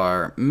conditions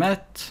are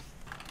met,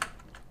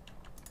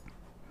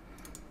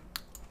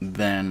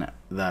 then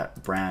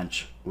that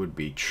branch would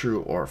be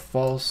true or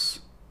false.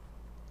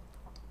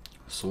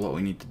 So what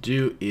we need to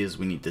do is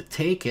we need to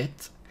take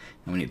it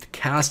and we need to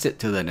cast it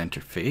to that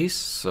interface.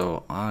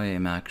 So I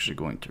am actually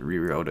going to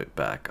reroute it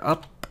back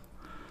up.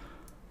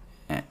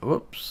 And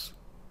whoops.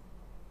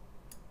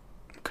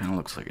 kind of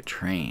looks like a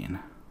train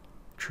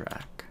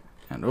track.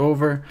 And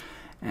over,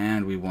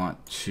 and we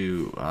want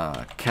to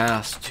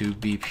cast to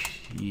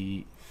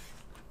BP.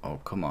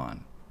 Oh, come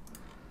on.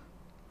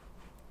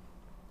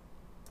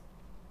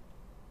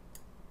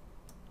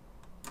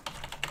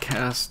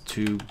 Cast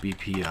to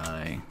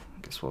BPI.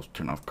 Guess we'll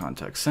turn off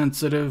context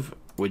sensitive,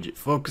 widget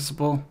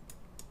focusable.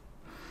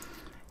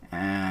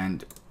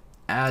 And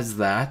as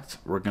that,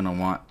 we're gonna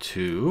want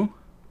to,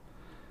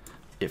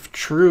 if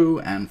true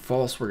and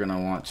false, we're gonna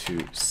want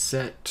to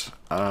set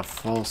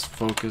false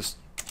focus,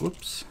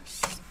 whoops,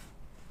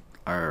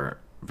 our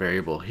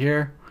variable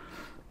here.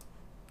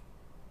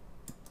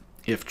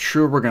 If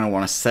true, we're gonna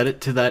want to set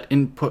it to that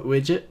input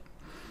widget.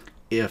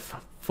 If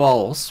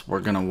false,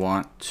 we're gonna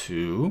want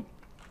to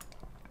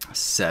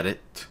set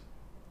it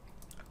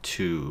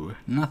to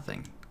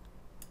nothing.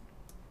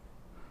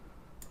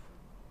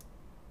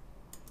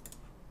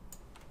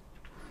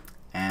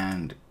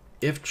 And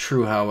if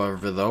true,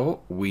 however, though,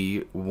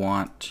 we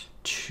want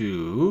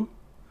to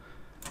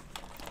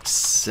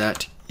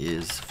set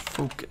is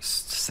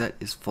focused. Set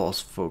is false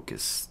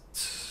focused.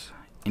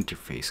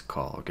 Interface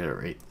call. I'll get it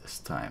right this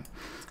time.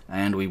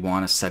 And we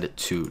want to set it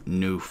to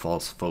new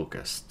false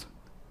focused.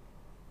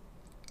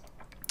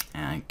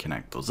 And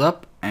connect those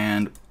up,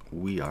 and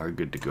we are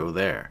good to go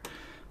there.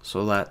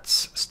 So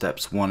that's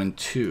steps 1 and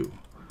 2.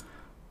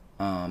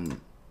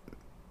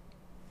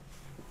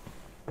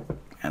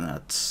 And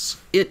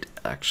that's it,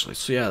 actually.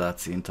 So yeah,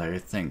 that's the entire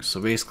thing. So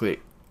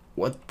basically,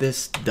 what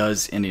this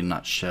does in a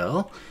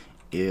nutshell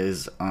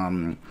is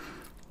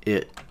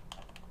it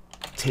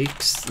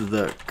takes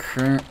the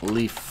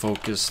currently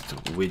focused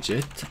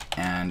widget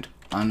and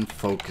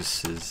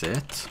unfocuses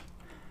it,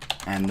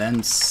 and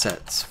then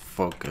sets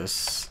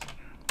focus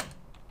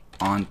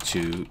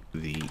onto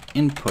the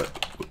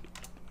input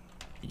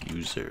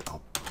user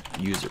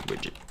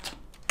widget,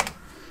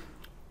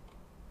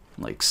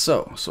 like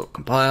so. So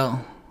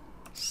compile,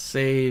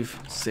 save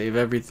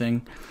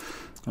everything.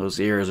 Those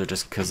errors are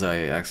just because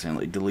I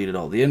accidentally deleted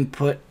all the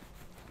input.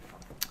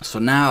 So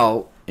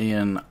now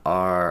in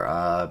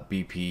our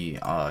BP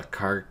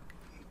car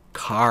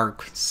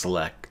class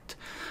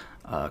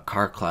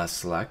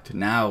select,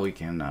 now we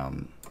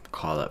can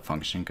call that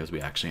function because we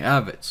actually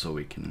have it. So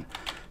we can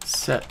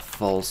set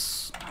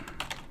false.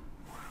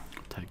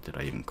 What the heck did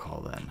I even call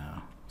that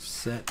now?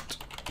 Set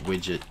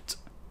widget,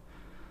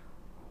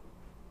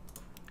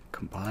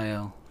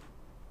 compile,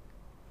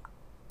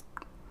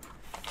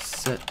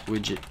 set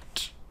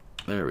widget.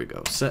 There we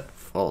go. Set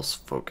false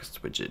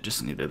focused widget.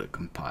 Just needed a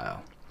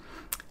compile.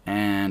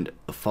 And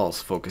the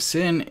false focus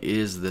in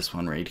is this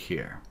one right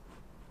here.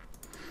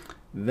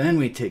 Then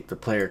we take the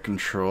player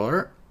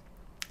controller,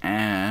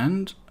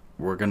 and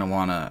we're going to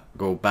want to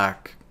go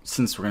back.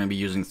 Since we're going to be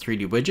using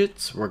 3D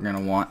widgets, we're going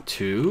to want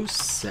to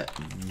set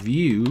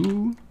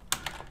view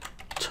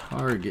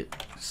target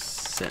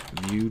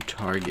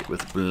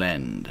with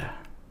blend.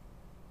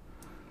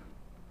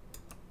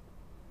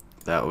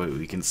 That way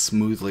we can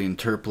smoothly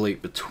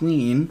interpolate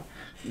between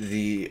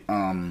the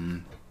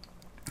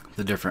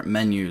different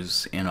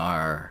menus in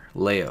our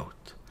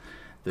layout.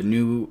 The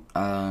new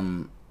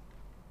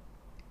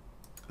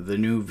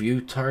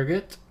view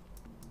target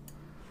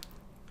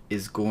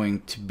is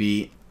going to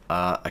be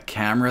a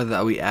camera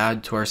that we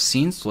add to our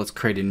scene. So let's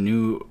create a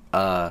new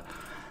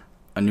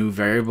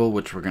variable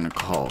which we're going to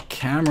call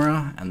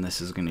camera, and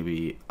this is going to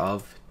be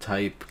of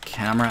type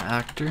camera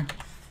actor.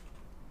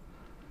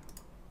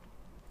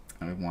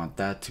 And we want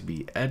that to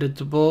be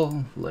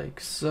editable, like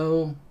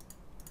so,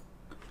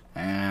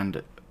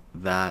 and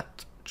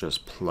that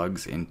just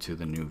plugs into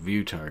the new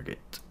view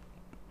target.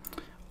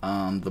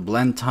 The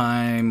blend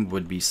time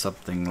would be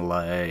something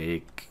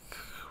like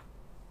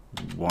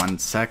 1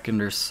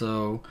 second or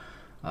so.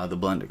 The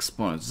blend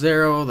exponent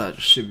 0, that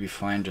should be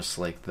fine just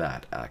like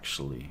that,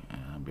 actually.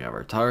 We have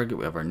our target,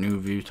 we have our new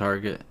view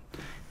target.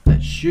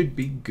 That should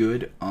be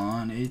good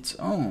on its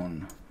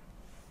own.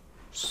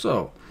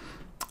 So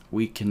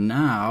we can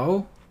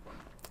now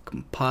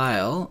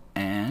compile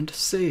and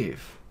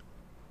save.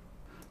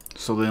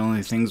 So the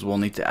only things we'll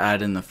need to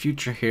add in the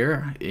future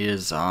here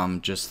is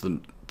just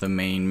the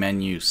main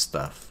menu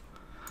stuff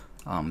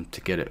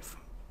to get it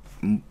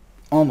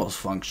almost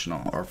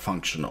functional or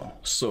functional.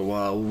 So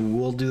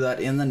we'll do that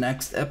in the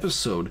next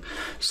episode.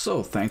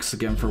 So thanks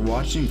again for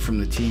watching from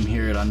the team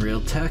here at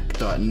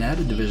unrealtek.net,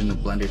 a division of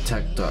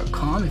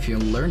BlenderTek.com. If you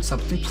learned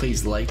something,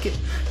 please like it,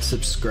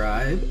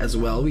 subscribe. As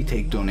well, we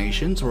take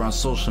donations. We're on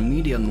social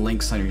media and the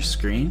links on your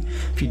screen.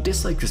 If you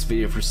dislike this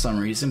video for some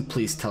reason,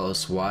 please tell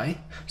us why.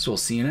 So we'll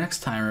see you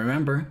next time.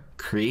 Remember,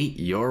 create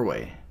your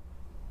way.